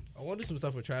 I want to do some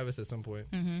stuff with Travis at some point.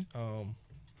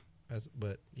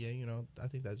 But yeah, you know, I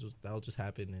think that'll just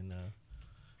happen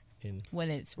in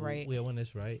When it's right. Yeah, when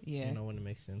it's right. Yeah. You know, when it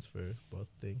makes sense for both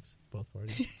things, both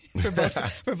parties.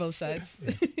 for both sides.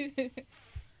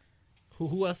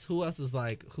 Who else is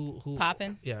like who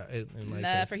Poppin'? Yeah, and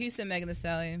like For Houston, Megan Thee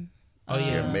Stallion. Oh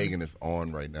yeah, Megan is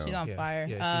on right now. She's on Yeah. fire.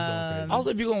 Yeah, she's going crazy. Also,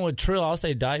 if you're going with Trill, I'll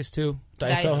say Dice too.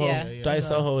 Dice Soho. yeah. Dice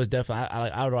Soho is definitely.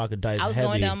 I would rock a Dice. I was heavy.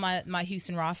 going down my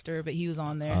Houston roster, but he was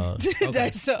on there.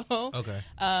 Okay. So, Okay.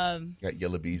 Got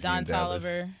Yellow Bees Don in Dallas.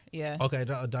 Tolliver. Yeah. Okay,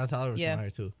 Don Tolliver's Yeah. from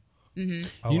here too.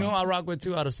 You know who I rock with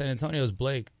too out of San Antonio is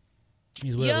Blake.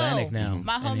 He's with Yo, Atlantic now.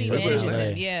 my And homie he's manages in LA.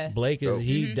 him, yeah. Blake is Dope.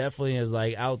 he definitely is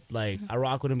like out like I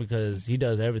rock with him because he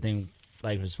does everything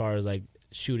like as far as like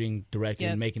shooting, directing,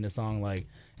 Yep. making the song like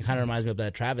it kind of reminds me of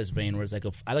that Travis vein where it's like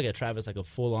I look at Travis like a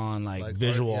full on like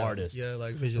visual artist. Yeah,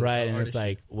 like visual Right, and artist. it's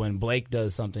like when Blake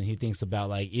does something, he thinks about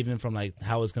like even from like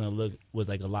how it's gonna look with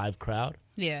like a live crowd.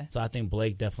 Yeah. So I think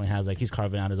Blake definitely has like he's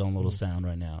carving out his own little sound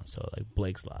right now. So like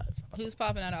Blake's live. Who's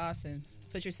popping out of Austin?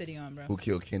 Put your city on, bro. Who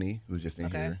Killed Kenny, who's just in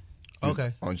Okay. here.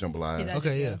 Okay. On Jambalaya. He's at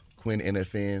Okay, your yeah. show. Quinn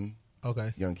NFN, Okay.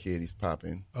 young kid, he's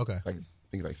popping. Okay. Like, I think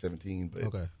he's like 17, but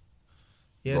Okay.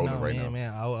 Yeah, rolling no, right now.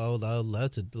 man. I would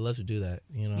love to do that.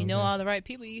 You know, You know all the right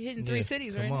people. You hitting three Yeah,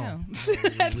 cities come right on.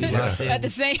 now. We locked in. At the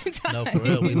same time. No, for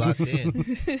real, we locked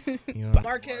in. You know,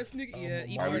 Marquez nigga. Yeah,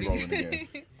 you why are we already. rolling again?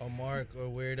 a mark or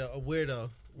weirdo, a weirdo.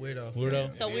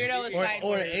 So weirdo is fighting.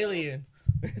 Or an alien.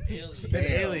 An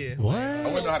alien. What? I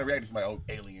wouldn't know how to react to my old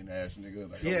alien ass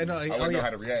nigga. Like, Yeah, no. I wouldn't know how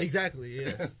to react. Exactly.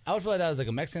 Yeah. I would feel like that was like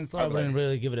a Mexican song. I I'd be wouldn't like-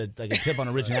 really give it a tip on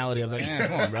originality. I was like,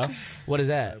 come on, bro. What is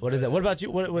that? What is that? What about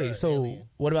you? Wait, so alien.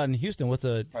 what about in Houston? What's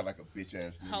a Probably like a bitch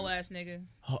ass nigga. Hoe ass nigga.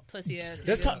 Pussy ass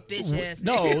Let's nigga. talk. Bitch ass nigga.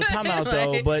 No, time out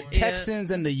though. Like, But yeah.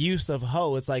 Texans and the use of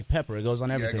hoe, it's like pepper. It goes on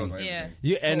Yeah, it everything. goes on Yeah. everything.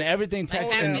 You, and everything Like,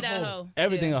 Texan, pass me that hoe.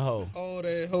 everything Yeah. a hoe. Oh,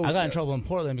 that hoe. I got in trouble in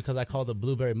Portland because I called the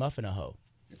blueberry muffin a hoe.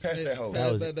 Pass that hoe.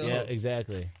 That was that yeah, hoe.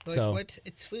 exactly. Like, So what?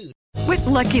 It's food. With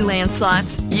Lucky Land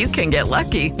Slots, you can get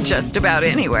lucky just about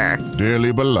anywhere.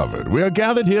 Dearly beloved, we are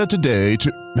gathered here today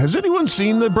to... Has anyone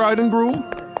seen the bride and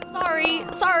groom?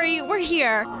 Sorry, we're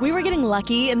here. We were getting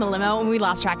lucky in the limo and we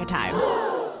lost track of time.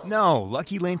 No,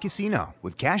 Lucky Land Casino,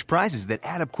 with cash prizes that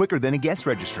add up quicker than a guest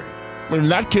registry. In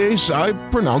that case, I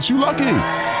pronounce you lucky.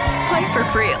 Play for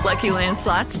free at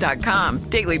LuckyLandSlots.com.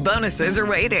 Daily bonuses are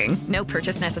waiting. No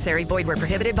purchase necessary. Void where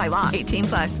prohibited by law.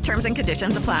 18+. Terms and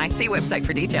conditions apply. See website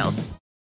for details.